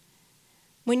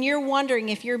 When you're wondering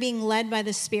if you're being led by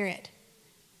the Spirit,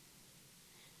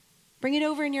 bring it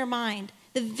over in your mind.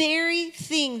 The very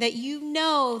thing that you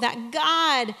know that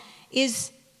God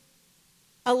is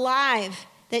alive,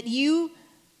 that you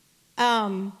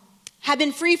have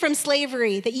been free from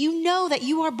slavery, that you know that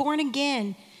you are born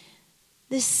again.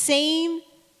 The same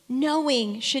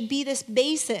knowing should be this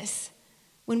basis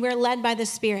when we're led by the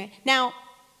Spirit. Now,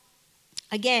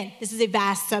 again, this is a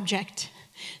vast subject.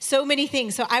 So many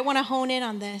things. So I want to hone in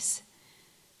on this.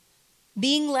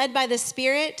 Being led by the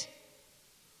Spirit,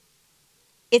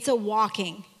 it's a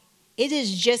walking. It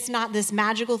is just not this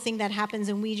magical thing that happens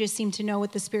and we just seem to know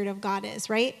what the Spirit of God is,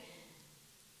 right?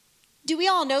 Do we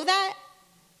all know that?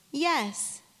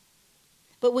 Yes.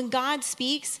 But when God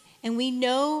speaks and we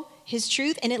know his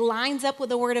truth and it lines up with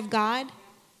the word of God,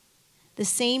 the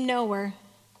same knower,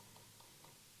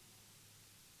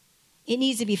 it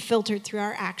needs to be filtered through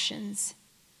our actions.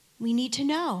 We need to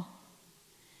know.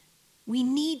 We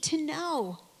need to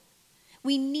know.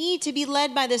 We need to be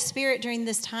led by the Spirit during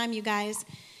this time, you guys.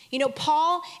 You know,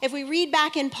 Paul, if we read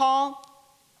back in Paul,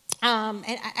 and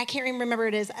I can't remember where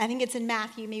it is. I think it's in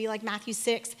Matthew, maybe like Matthew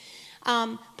 6.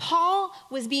 Paul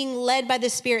was being led by the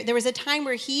Spirit. There was a time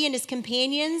where he and his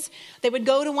companions, they would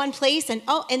go to one place and,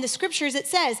 in the scriptures it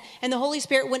says, and the Holy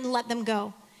Spirit wouldn't let them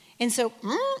go. And so,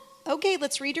 okay,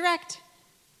 let's redirect.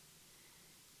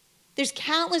 There's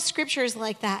countless scriptures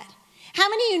like that. How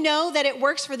many of you know that it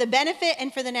works for the benefit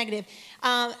and for the negative?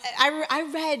 I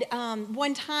read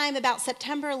one time about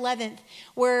September 11th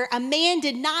where a man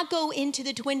did not go into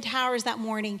the Twin Towers that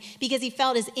morning because he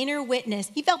felt his inner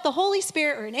witness. He felt the Holy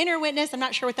Spirit or an inner witness, I'm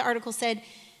not sure what the article said,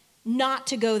 not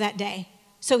to go that day.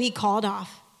 So he called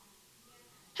off.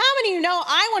 How many of you know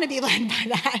I want to be led by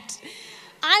that?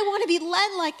 I want to be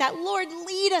led like that. Lord,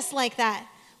 lead us like that.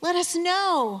 Let us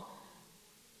know.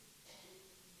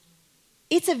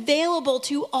 It's available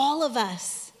to all of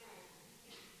us.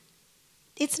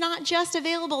 It's not just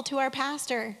available to our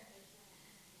pastor.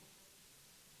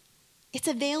 It's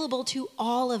available to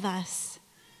all of us.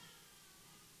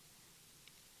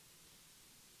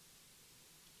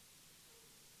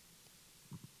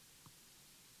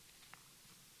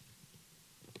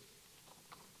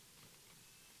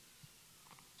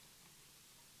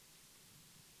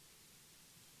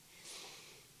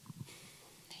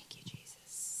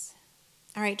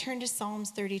 All right, turn to Psalms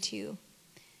 32.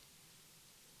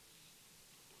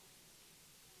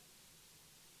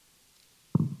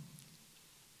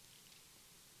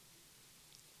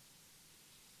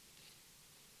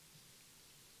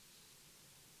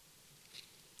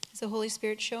 Is the Holy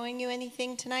Spirit showing you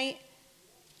anything tonight?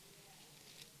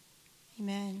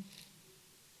 Amen.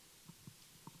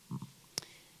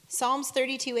 Psalms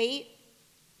 32:8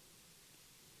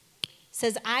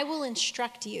 says, I will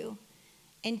instruct you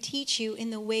and teach you in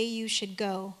the way you should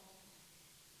go.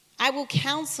 I will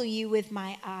counsel you with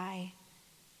my eye.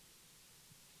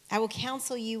 I will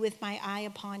counsel you with my eye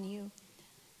upon you.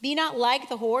 Be not like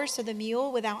the horse or the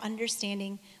mule without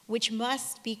understanding, which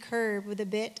must be curbed with a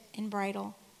bit and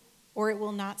bridle, or it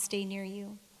will not stay near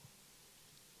you.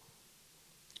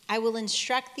 I will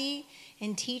instruct thee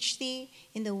and teach thee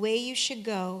in the way you should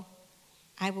go.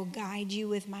 I will guide you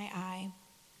with my eye.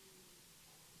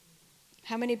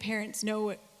 How many parents know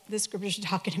what the scriptures are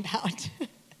talking about?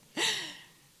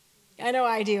 I know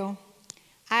I do.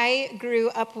 I grew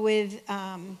up with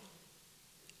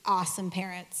awesome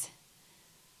parents.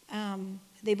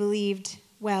 They believed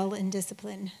well in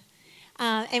discipline.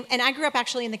 And I grew up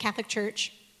actually in the Catholic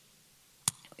Church,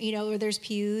 you know, where there's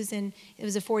pews, and it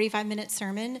was a 45-minute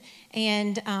sermon.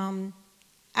 And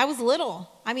I was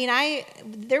little. I mean,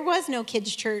 there was no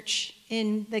kids' church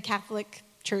in the Catholic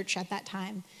Church at that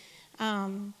time.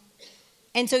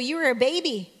 And so you were a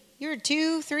baby. You were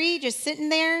 2, 3, just sitting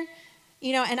there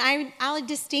And I'll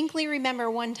distinctly remember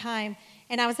one time,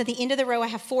 and I was at the end of the row. I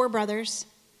have 4 brothers,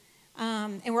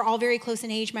 and we're all very close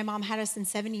in age. My mom had us in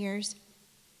 7 years.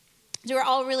 So we're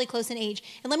all really close in age.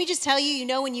 And let me just tell you,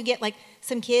 when you get like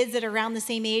some kids that are around the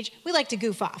same age, we like to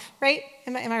goof off, right?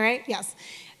 Am I right? Yes.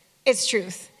 It's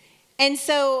truth. And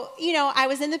so, I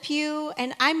was in the pew,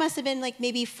 and I must have been like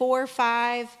maybe 4 or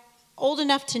 5, old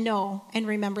enough to know and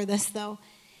remember this though.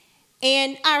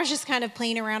 And I was just kind of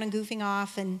playing around and goofing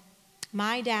off, and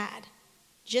my dad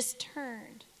just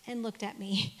turned and looked at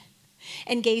me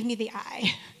and gave me the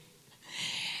eye.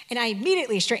 And I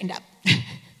immediately straightened up.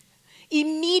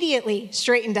 Immediately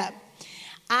straightened up.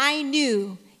 I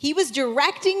knew he was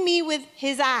directing me with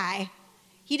his eye.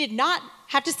 He did not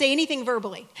have to say anything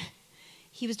verbally.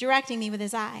 He was directing me with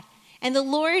his eye. And the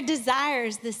Lord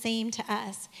desires the same to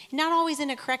us. Not always in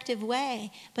a corrective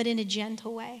way, but in a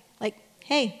gentle way. Like,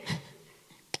 hey.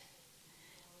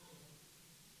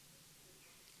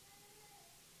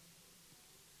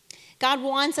 God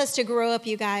wants us to grow up,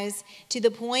 you guys, to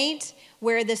the point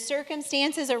where the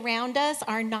circumstances around us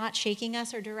are not shaking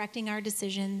us or directing our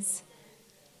decisions.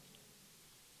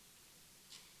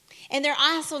 And they're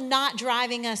also not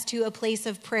driving us to a place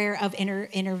of prayer of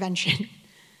intervention.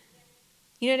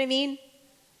 You know what I mean?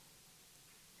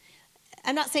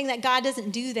 I'm not saying that God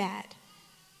doesn't do that,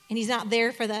 and he's not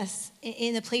there for us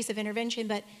in the place of intervention,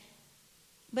 but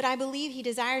I believe he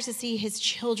desires to see his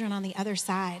children on the other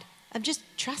side of just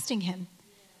trusting him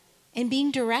and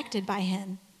being directed by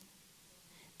him.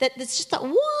 That's just that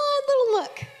one little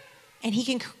look, and he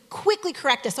can quickly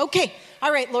correct us. Okay,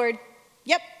 all right, Lord.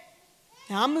 Yep,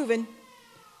 now I'm moving.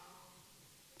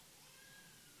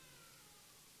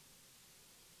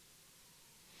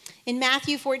 In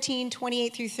Matthew 14,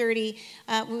 28 through 30,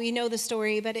 we know the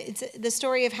story, but it's the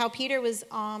story of how Peter was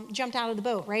jumped out of the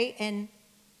boat, right? And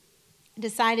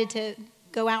decided to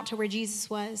go out to where Jesus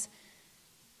was.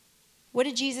 What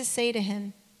did Jesus say to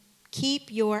him?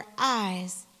 Keep your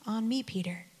eyes on me,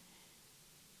 Peter.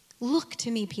 Look to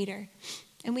me, Peter.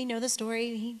 And we know the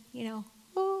story,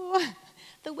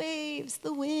 the waves,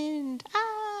 the wind,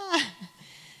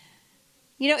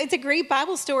 it's a great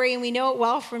Bible story, and we know it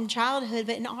well from childhood,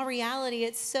 but in all reality,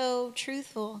 it's so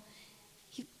truthful.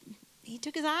 He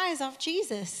took his eyes off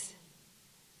Jesus.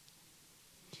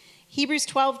 Hebrews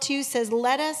 12:2 says,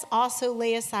 let us also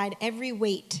lay aside every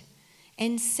weight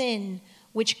and sin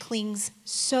which clings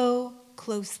so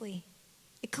closely.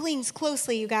 It clings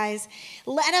closely, you guys.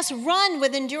 Let us run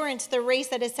with endurance the race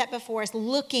that is set before us,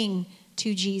 looking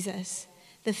to Jesus,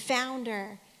 the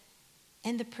founder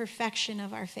and the perfection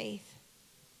of our faith.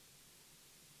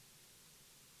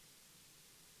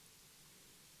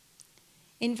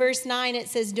 In verse 9, it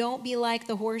says, don't be like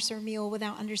the horse or mule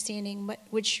without understanding,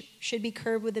 which should be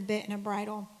curbed with a bit and a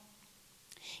bridle.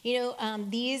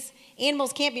 These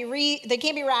animals can't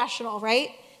be rational, right?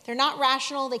 They're not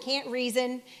rational. They can't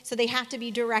reason, so they have to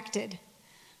be directed.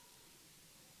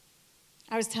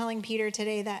 I was telling Peter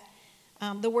today that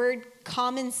the word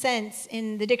common sense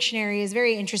in the dictionary is a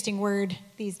very interesting word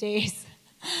these days.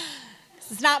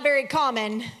 It's not very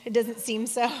common. It doesn't seem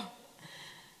so.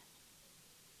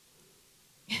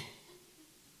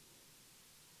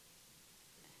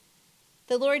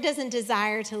 The Lord doesn't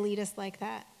desire to lead us like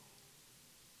that.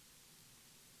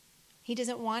 He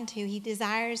doesn't want to. He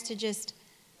desires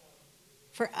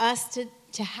for us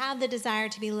to have the desire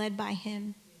to be led by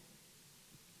him.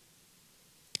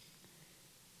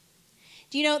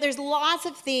 Do you know, there's lots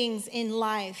of things in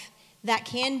life that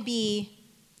can be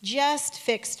just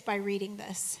fixed by reading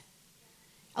this.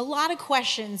 A lot of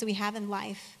questions we have in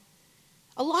life.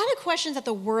 A lot of questions that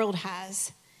the world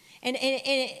has. And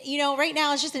right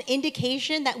now it's just an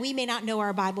indication that we may not know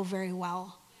our Bible very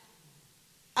well,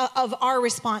 of our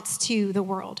response to the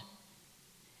world.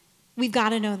 We've got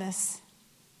to know this.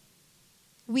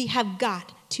 We have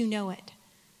got to know it.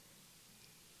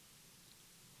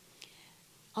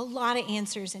 A lot of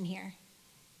answers in here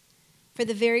for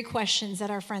the very questions that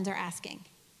our friends are asking.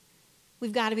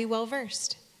 We've got to be well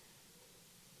versed.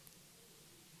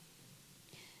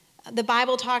 The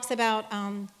Bible talks about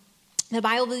the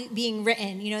Bible being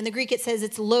written. In the Greek it says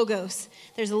it's logos.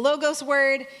 There's a logos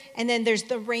word, and then there's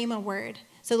the rhema word.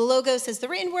 So the logos is the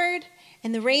written word,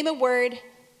 and the rhema word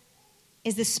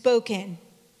is the spoken.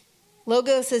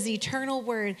 Logos is the eternal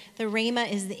word. The rhema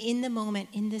is the in the moment,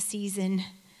 in the season,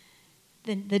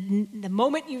 the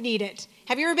moment you need it.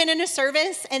 Have you ever been in a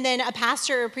service and then a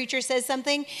pastor or a preacher says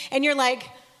something and you're like,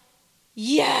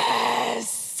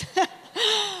 yes,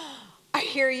 I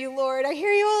hear you, Lord. I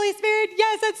hear you, Holy Spirit.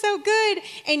 Yes, that's so good.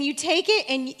 And you take it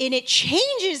and it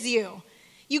changes you.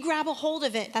 You grab a hold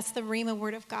of it. That's the rhema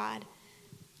word of God.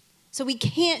 So we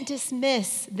can't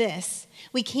dismiss this.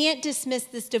 We can't dismiss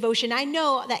this devotion. I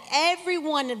know that every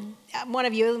one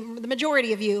of you, the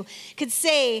majority of you, could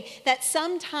say that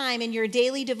sometime in your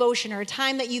daily devotion or a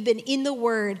time that you've been in the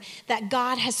Word, that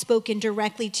God has spoken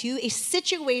directly to a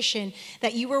situation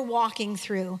that you were walking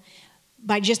through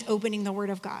by just opening the Word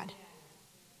of God.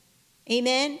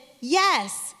 Amen?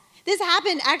 Yes. This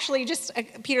happened actually,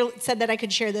 Peter said that I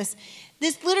could share this.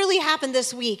 This literally happened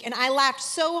this week, and I laughed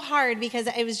so hard because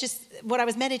it was just what I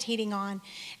was meditating on.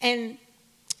 And,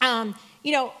 how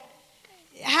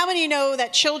many know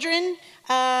that children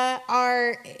the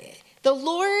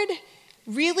Lord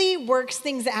really works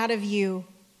things out of you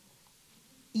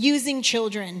using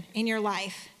children in your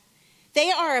life.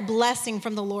 They are a blessing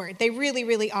from the Lord. They really,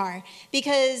 really are,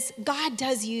 because God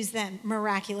does use them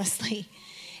miraculously.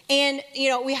 And,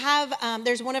 we have,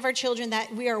 there's one of our children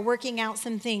that we are working out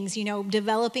some things,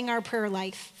 developing our prayer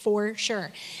life for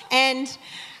sure. And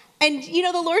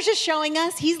the Lord's just showing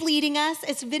us, he's leading us.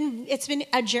 It's been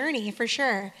a journey for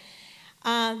sure.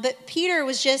 But Peter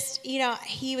was just,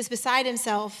 he was beside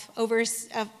himself over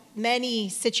many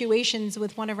situations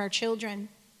with one of our children.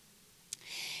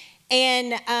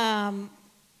 And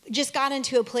just got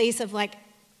into a place of like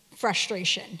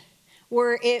frustration,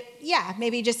 where it,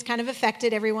 maybe just kind of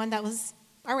affected everyone that was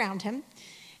around him.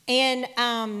 And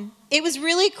it was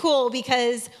really cool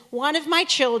because one of my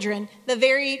children, the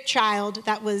very child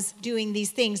that was doing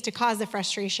these things to cause the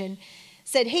frustration,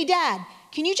 said, "Hey, Dad,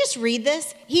 can you just read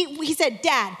this?" He said,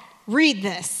 "Dad, read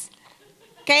this."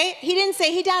 Okay? He didn't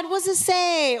say, "Hey, Dad, what's it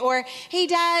say?" Or, "Hey,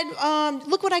 Dad,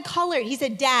 look what I colored." He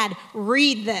said, "Dad,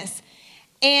 read this."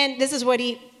 And this is what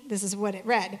it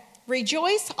read.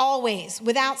 "Rejoice always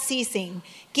without ceasing.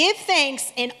 Give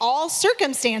thanks in all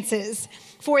circumstances,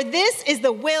 for this is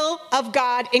the will of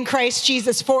God in Christ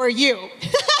Jesus for you."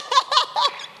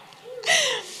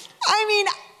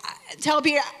 Tell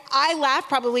Peter, I laughed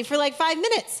probably for like 5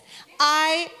 minutes.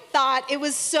 I thought it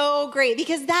was so great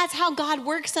because that's how God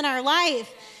works in our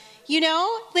life. He's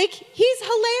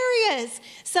hilarious.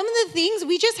 Some of the things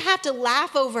we just have to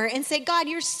laugh over and say, "God,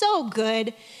 you're so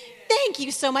good. Thank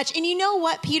you so much." And you know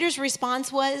what Peter's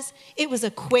response was? It was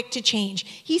a quick to change.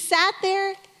 He sat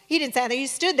there. He didn't sit there. He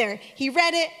stood there. He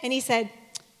read it and he said,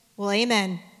 "Well,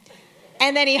 amen."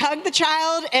 And then he hugged the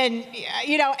child and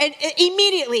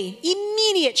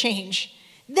immediate change.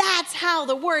 That's how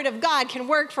the Word of God can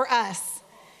work for us.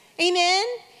 Amen?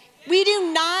 We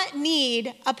do not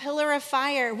need a pillar of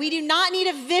fire. We do not need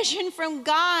a vision from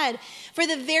God for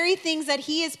the very things that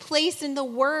he has placed in the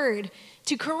Word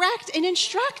to correct and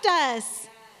instruct us.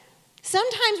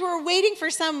 Sometimes we're waiting for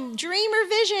some dream or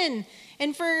vision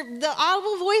and for the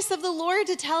audible voice of the Lord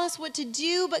to tell us what to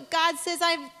do. But God says,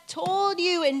 "I've told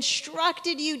you,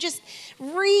 instructed you. Just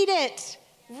read it.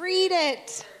 Read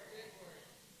it."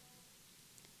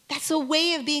 That's a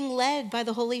way of being led by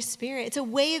the Holy Spirit. It's a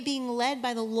way of being led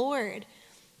by the Lord.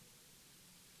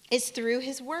 It's through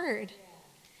his Word.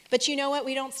 But you know what?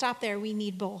 We don't stop there. We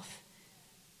need both.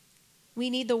 We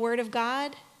need the Word of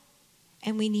God,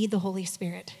 and we need the Holy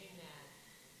Spirit.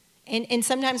 And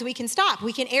sometimes we can stop.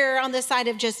 We can err on the side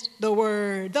of just the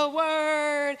Word.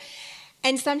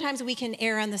 And sometimes we can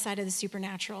err on the side of the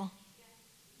supernatural.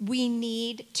 We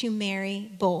need to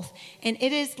marry both. And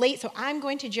it is late, so I'm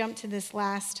going to jump to this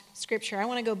last scripture. I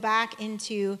want to go back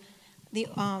into the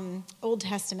Old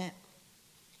Testament.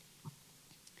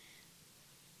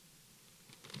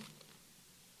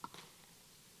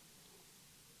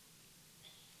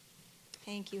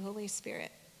 Thank you, Holy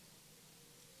Spirit.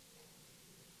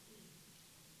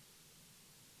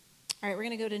 All right, we're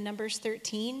going to go to Numbers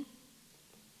 13.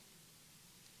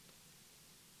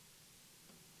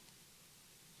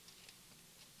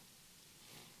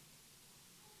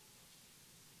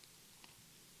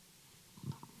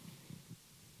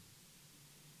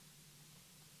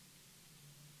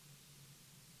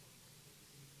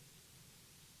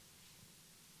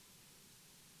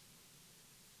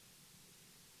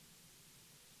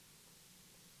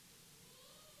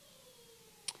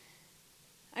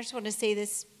 I just want to say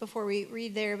this before we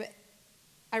read there, but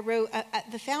I wrote,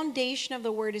 the foundation of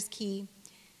the Word is key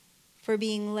for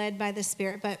being led by the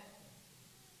Spirit. But,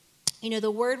 the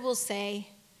Word will say,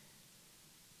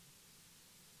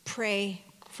 pray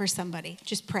for somebody.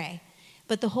 Just pray.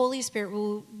 But the Holy Spirit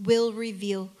will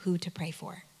reveal who to pray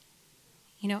for.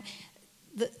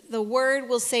 The Word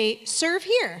will say, serve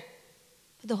here.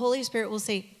 But the Holy Spirit will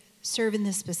say, serve in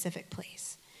this specific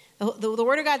place. The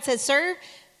Word of God says, serve.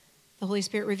 The Holy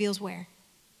Spirit reveals where.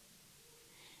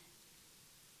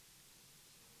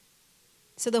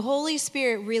 So the Holy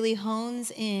Spirit really hones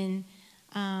in,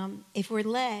 if we're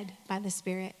led by the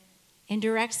Spirit, and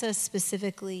directs us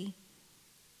specifically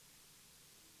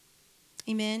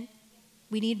Amen?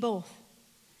 We need both.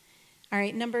 All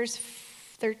right, Numbers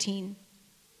 13.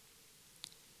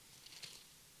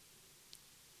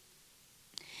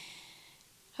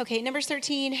 Okay, Numbers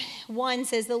 13:1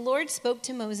 says, "The Lord spoke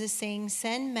to Moses, saying,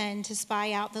 'Send men to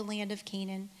spy out the land of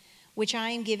Canaan, which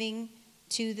I am giving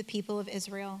to the people of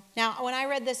Israel.'" Now, when I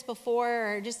read this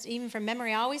before, or just even from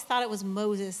memory, I always thought it was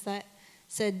Moses that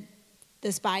said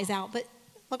the spies out. But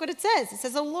look what it says. It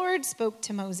says, "The Lord spoke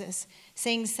to Moses,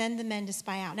 saying, 'Send the men to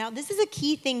spy out.'" Now, this is a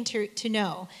key thing to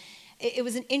know. It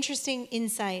was an interesting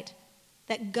insight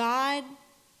that God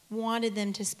wanted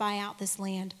them to spy out this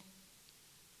land.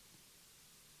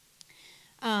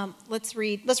 Let's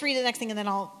read the next thing, and then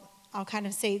I'll kind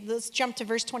of say, let's jump to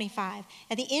verse 25.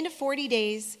 "At the end of 40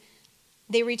 days,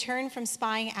 they returned from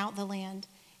spying out the land,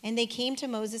 and they came to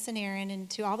Moses and Aaron and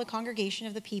to all the congregation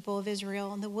of the people of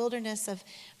Israel in the wilderness of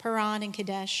Paran and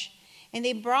Kadesh. And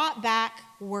they brought back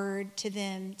word to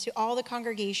them, to all the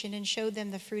congregation, and showed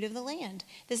them the fruit of the land."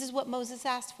 This is what Moses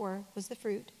asked for, was the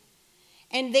fruit.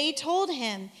 "And they told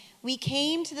him, 'We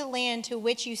came to the land to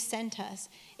which you sent us.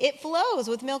 It flows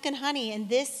with milk and honey, and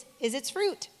this is its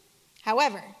fruit.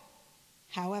 However,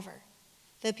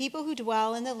 the people who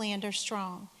dwell in the land are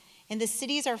strong, and the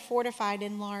cities are fortified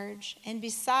and large. And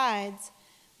besides,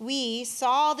 we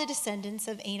saw the descendants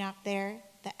of Anak there.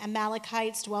 The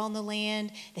Amalekites dwell in the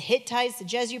land. The Hittites, the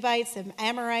Jebusites, the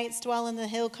Amorites dwell in the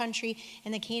hill country,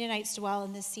 and the Canaanites dwell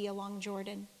in the sea along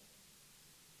Jordan.'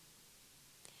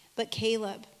 But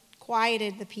Caleb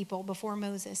quieted the people before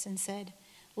Moses and said,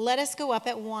 'Let us go up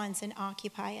at once and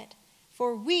occupy it,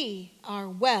 for we are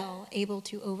well able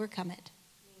to overcome it.'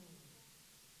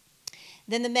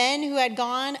 Then the men who had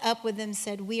gone up with them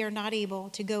said, 'We are not able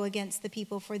to go against the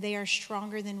people, for they are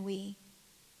stronger than we.'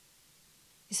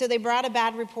 So they brought a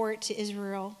bad report to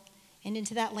Israel and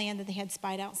into that land that they had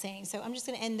spied out, saying," so I'm just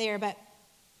going to end there, but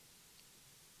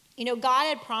God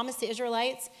had promised the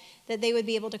Israelites that they would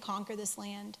be able to conquer this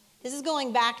land. This is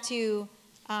going back to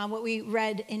what we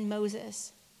read in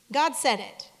Moses. God said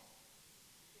it.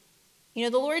 The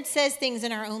Lord says things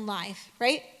in our own life,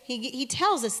 right? He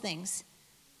tells us things.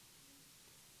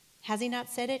 Has he not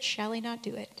said it? Shall he not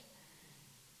do it?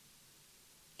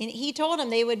 And he told them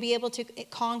they would be able to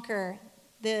conquer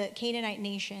the Canaanite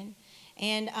nation.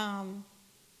 And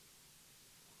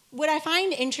what I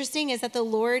find interesting is that the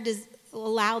Lord has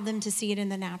allowed them to see it in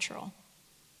the natural.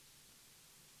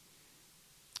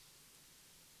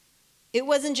 It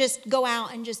wasn't just go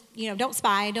out and just, don't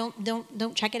spy,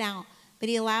 don't check it out. But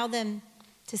he allowed them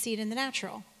to see it in the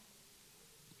natural.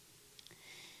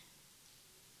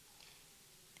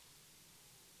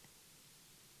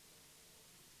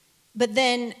 But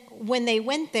then when they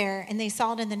went there and they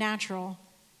saw it in the natural,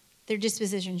 their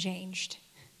disposition changed.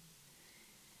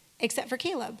 Except for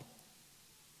Caleb.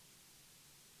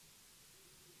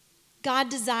 God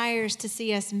desires to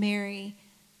see us marry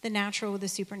the natural with the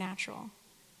supernatural.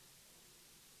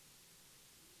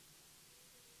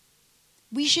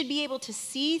 We should be able to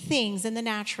see things in the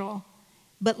natural,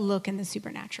 but look in the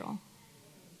supernatural.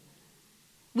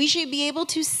 We should be able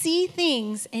to see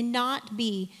things and not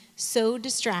be so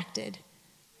distracted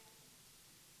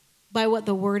by what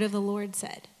the word of the Lord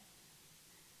said.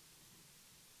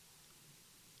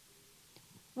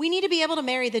 We need to be able to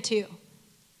marry the two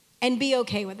and be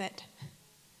okay with it.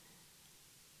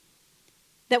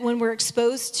 That when we're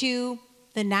exposed to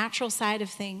the natural side of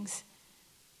things,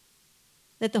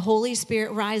 that the Holy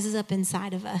Spirit rises up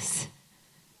inside of us.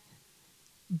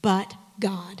 But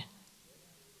God.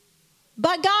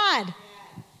 But God.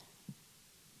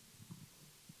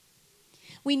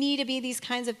 We need to be these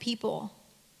kinds of people.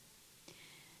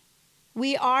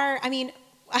 We have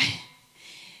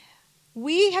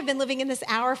been living in this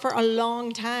hour for a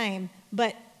long time,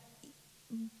 but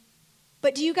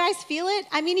do you guys feel it?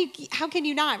 How can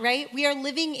you not, right? We are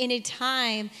living in a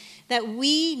time that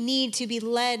we need to be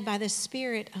led by the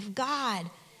Spirit of God.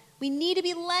 We need to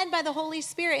be led by the Holy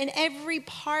Spirit in every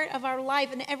part of our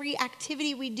life and every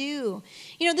activity we do.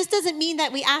 This doesn't mean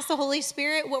that we ask the Holy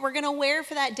Spirit what we're going to wear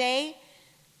for that day.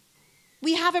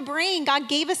 We have a brain. God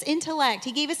gave us intellect.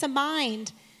 He gave us a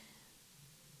mind.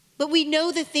 But we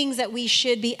know the things that we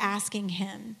should be asking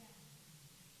him.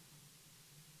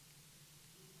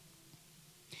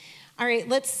 All right,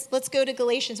 let's go to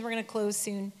Galatians. We're going to close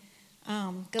soon.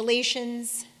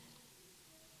 Galatians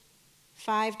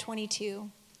 5:22.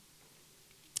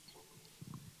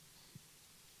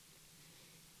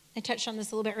 I touched on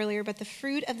this a little bit earlier, but the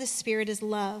fruit of the Spirit is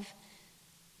love.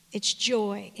 It's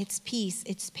joy, it's peace,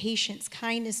 it's patience,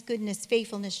 kindness, goodness,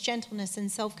 faithfulness, gentleness, and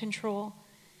self-control.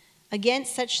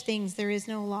 Against such things there is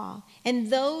no law.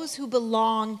 And those who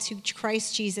belong to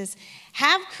Christ Jesus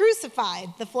have crucified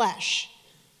the flesh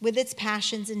with its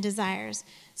passions and desires.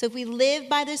 So if we live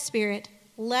by the Spirit,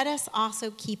 let us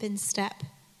also keep in step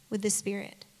with the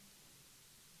Spirit.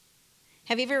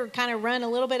 Have you ever kind of run a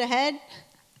little bit ahead?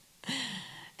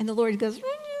 And the Lord goes,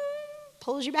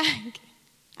 pulls you back.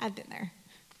 I've been there.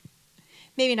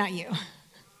 Maybe not you,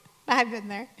 but I've been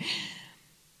there.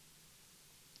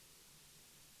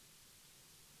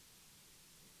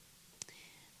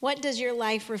 What does your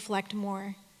life reflect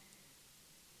more?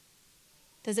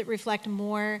 Does it reflect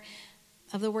more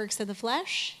of the works of the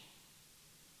flesh?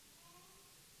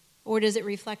 Or does it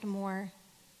reflect more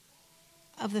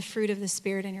of the fruit of the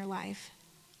Spirit in your life?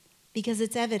 Because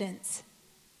it's evidence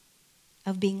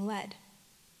of being led.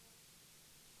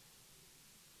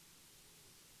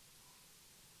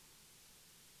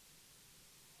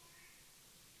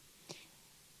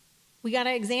 We got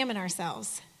to examine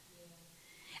ourselves.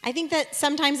 I think that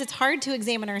sometimes it's hard to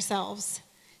examine ourselves,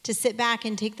 to sit back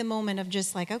and take the moment of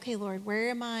just like, okay, Lord, where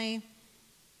am I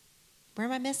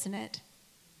missing it?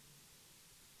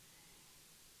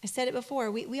 I said it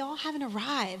before, we all haven't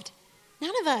arrived.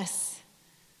 None of us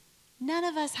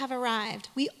have arrived.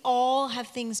 We all have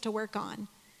things to work on.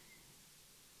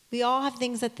 We all have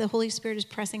things that the Holy Spirit is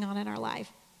pressing on in our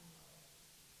life.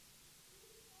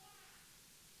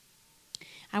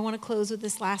 I want to close with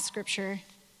this last scripture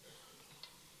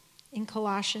in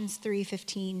Colossians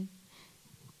 3:15.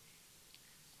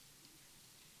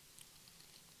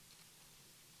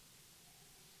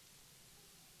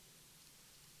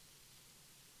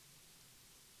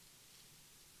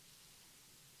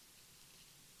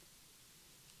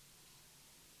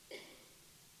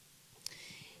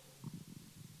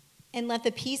 And let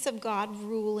the peace of God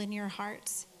rule in your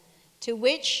hearts, to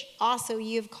which also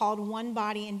you have called one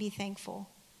body, and be thankful.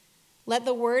 Let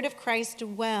the word of Christ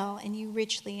dwell in you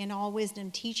richly in all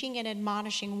wisdom, teaching and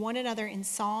admonishing one another in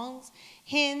songs,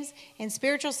 hymns, and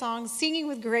spiritual songs, singing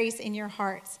with grace in your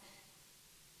hearts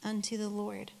unto the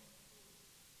Lord.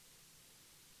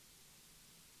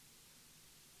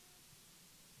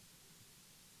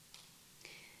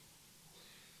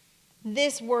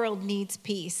 This world needs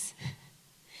peace.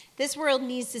 This world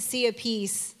needs to see a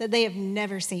peace that they have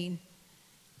never seen.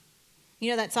 You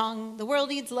know that song, the world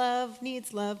needs love,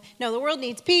 needs love. No, the world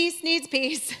needs peace, needs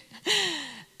peace.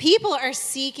 People are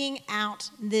seeking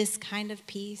out this kind of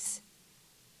peace.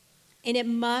 And it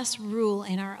must rule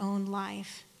in our own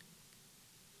life.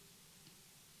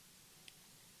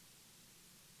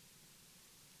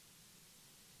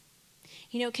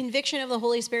 You know, conviction of the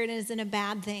Holy Spirit isn't a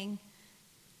bad thing.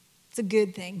 It's a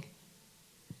good thing.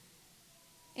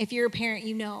 If you're a parent,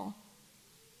 you know.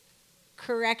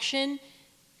 Correction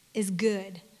is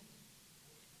good.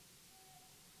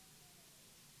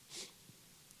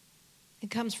 It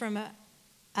comes from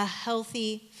a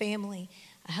healthy family,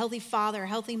 a healthy father, a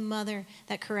healthy mother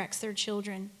that corrects their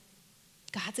children.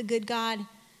 God's a good God.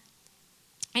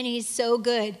 And he's so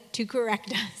good to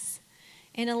correct us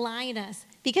and align us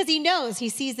because he knows, he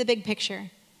sees the big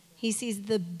picture. He sees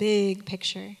the big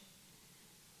picture.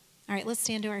 All right, let's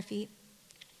stand to our feet.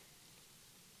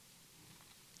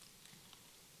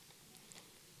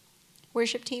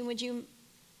 Worship team, would you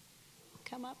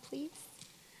come up, please?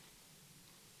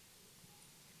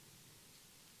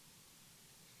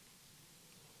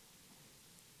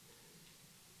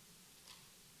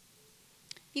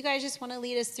 If you guys just want to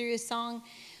lead us through a song,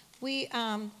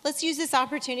 let's use this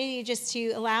opportunity just to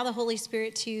allow the Holy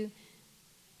Spirit to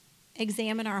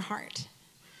examine our heart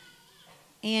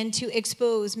and to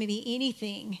expose maybe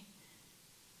anything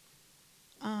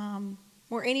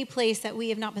or any place that we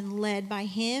have not been led by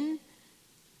him.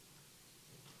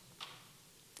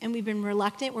 And we've been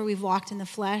reluctant, where we've walked in the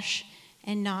flesh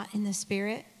and not in the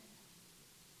Spirit.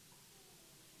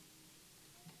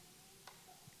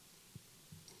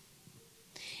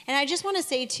 And I just want to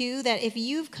say, too, that if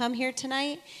you've come here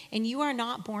tonight and you are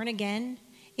not born again,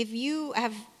 if you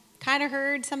have kind of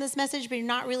heard some of this message, but you're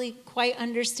not really quite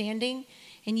understanding,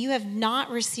 and you have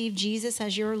not received Jesus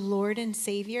as your Lord and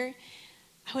Savior,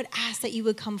 I would ask that you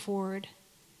would come forward.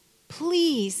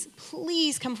 Please,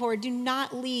 please come forward. Do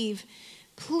not leave.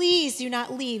 Please do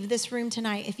not leave this room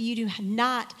tonight if you do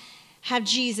not have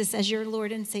Jesus as your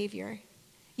Lord and Savior.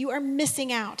 You are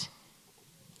missing out.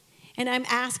 And I'm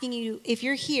asking you, if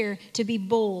you're here, to be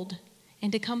bold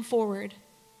and to come forward,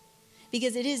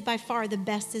 because it is by far the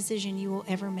best decision you will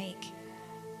ever make.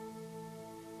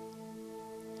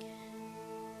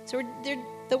 So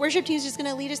the worship team is just going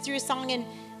to lead us through a song, and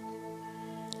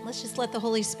let's just let the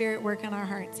Holy Spirit work on our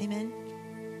hearts. Amen.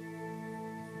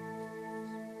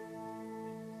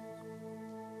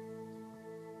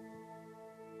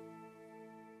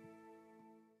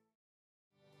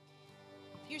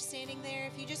 you're standing there,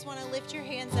 if you just want to lift your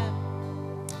hands up,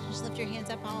 just lift your hands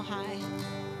up all high.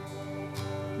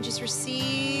 And just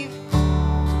receive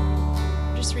from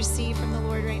the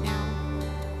Lord right now.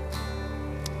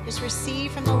 Just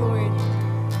receive from the Lord.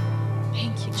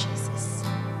 Thank you, Jesus.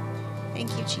 Thank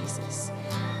you, Jesus.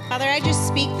 Father, I just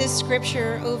speak this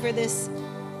scripture over these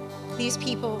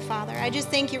people, Father. I just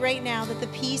thank you right now that the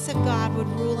peace of God would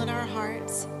rule in our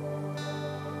hearts,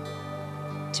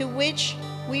 to which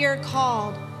we are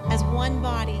called as one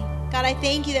body. God, I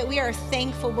thank you that we are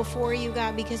thankful before you,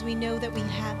 God, because we know that we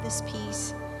have this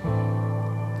peace.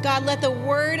 God, let the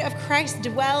word of Christ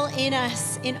dwell in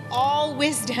us in all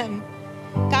wisdom.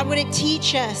 God, would it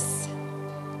teach us?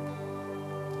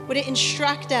 Would it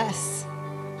instruct us?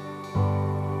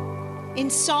 In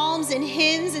psalms and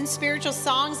hymns and spiritual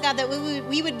songs, God, that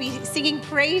we would be singing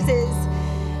praises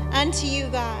unto you,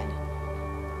 God.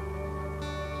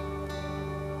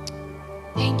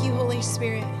 Thank you, Holy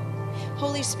Spirit.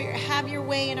 Holy Spirit, have your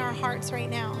way in our hearts right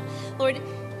now. Lord,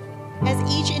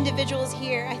 as each individual is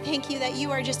here, I thank you that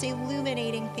you are just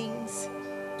illuminating things,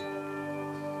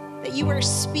 that you are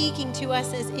speaking to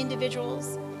us as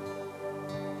individuals,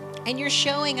 and you're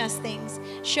showing us things,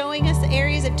 showing us the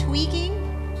areas of tweaking,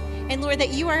 and Lord, that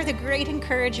you are the great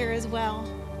encourager as well,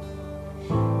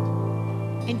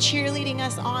 and cheerleading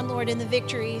us on, Lord, in the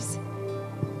victories.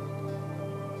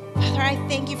 Father, I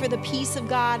thank you for the peace of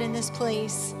God in this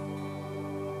place.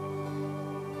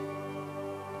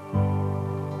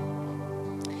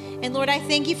 And Lord, I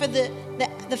thank you for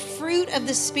the fruit of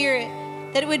the Spirit,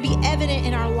 that it would be evident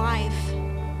in our life.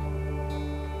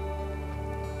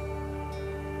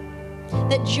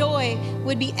 That joy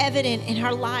would be evident in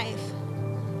our life.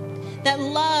 That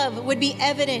love would be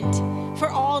evident for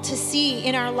all to see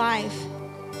in our life.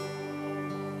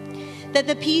 That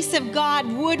the peace of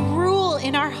God would rule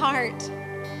in our heart.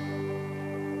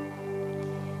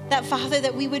 That, Father,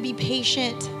 that we would be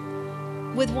patient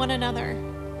with one another.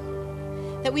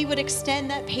 That we would extend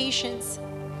that patience.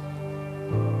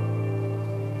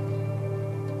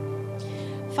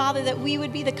 Father, that we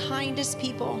would be the kindest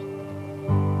people.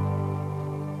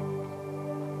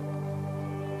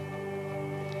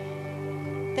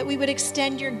 That we would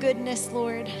extend your goodness,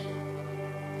 Lord.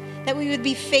 That we would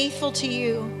be faithful to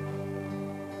you.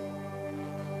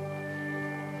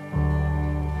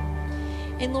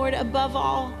 And Lord, above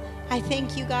all, I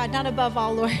thank you, God, not above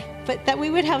all, Lord, but that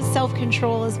we would have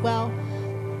self-control as well.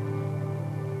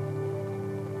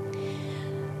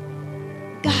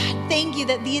 God, thank you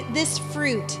that this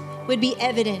fruit would be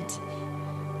evident.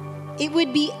 It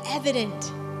would be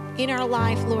evident in our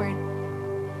life, Lord.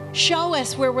 Show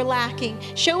us where we're lacking.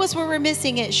 Show us where we're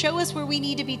missing it. Show us where we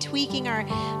need to be tweaking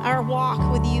our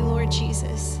walk with you, Lord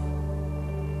Jesus.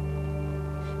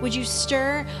 Would you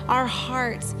stir our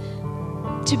hearts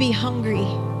to be hungry?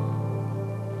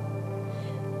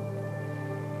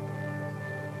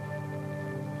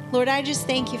 Lord, I just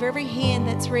thank you for every hand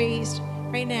that's raised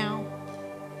right now,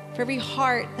 for every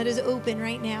heart that is open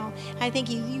right now. I thank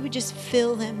you would just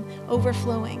fill them,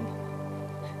 overflowing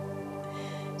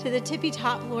to the tippy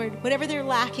top, Lord. Whatever they're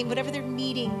lacking, whatever they're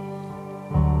needing,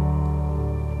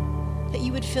 that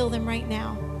you would fill them right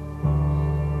now.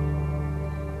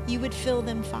 You would fill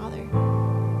them, Father.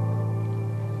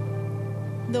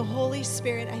 The Holy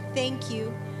Spirit, I thank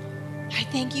you. I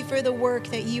thank you for the work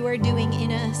that you are doing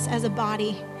in us as a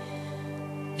body.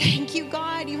 Thank you,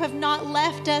 God. You have not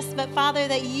left us, but Father,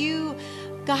 that you,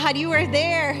 God, you are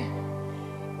there.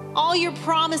 All your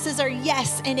promises are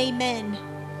yes and amen.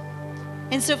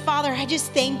 And so, Father, I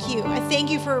just thank you. I thank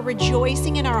you for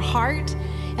rejoicing in our heart.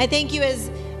 I thank you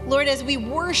Lord, as we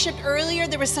worshiped earlier,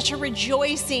 there was such a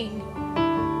rejoicing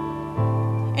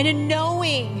and a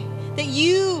knowing that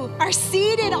you are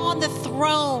seated on the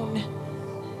throne.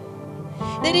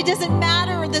 That it doesn't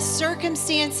matter the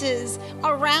circumstances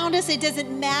around us. It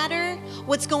doesn't matter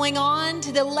what's going on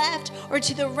to the left or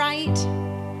to the right.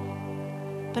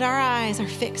 But our eyes are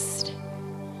fixed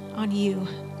on you.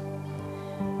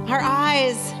 Our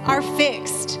eyes are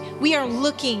fixed. We are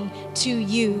looking to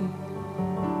you.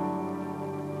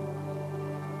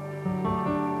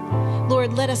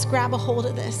 Lord, let us grab a hold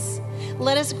of this.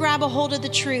 Let us grab a hold of the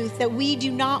truth that we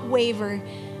do not waver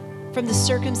from the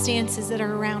circumstances that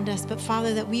are around us, but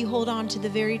Father, that we hold on to the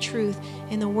very truth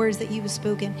in the words that you have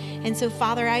spoken. And so,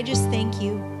 Father, I just thank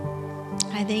you.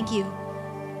 I thank you.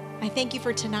 I thank you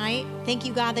for tonight. Thank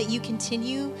you, God, that you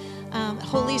continue.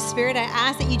 Holy Spirit, I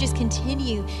ask that you just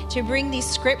continue to bring these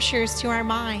scriptures to our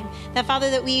mind. That, Father,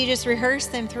 that we just rehearse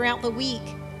them throughout the week.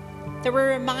 That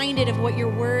we're reminded of what your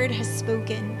word has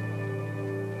spoken.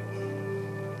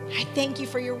 I thank you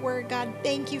for your word, God.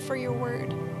 Thank you for your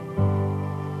word.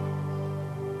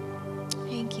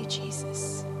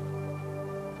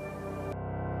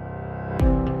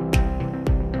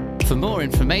 For more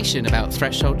information about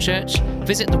Threshold Church,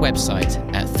 visit the website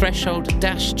at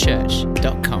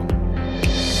threshold-church.com.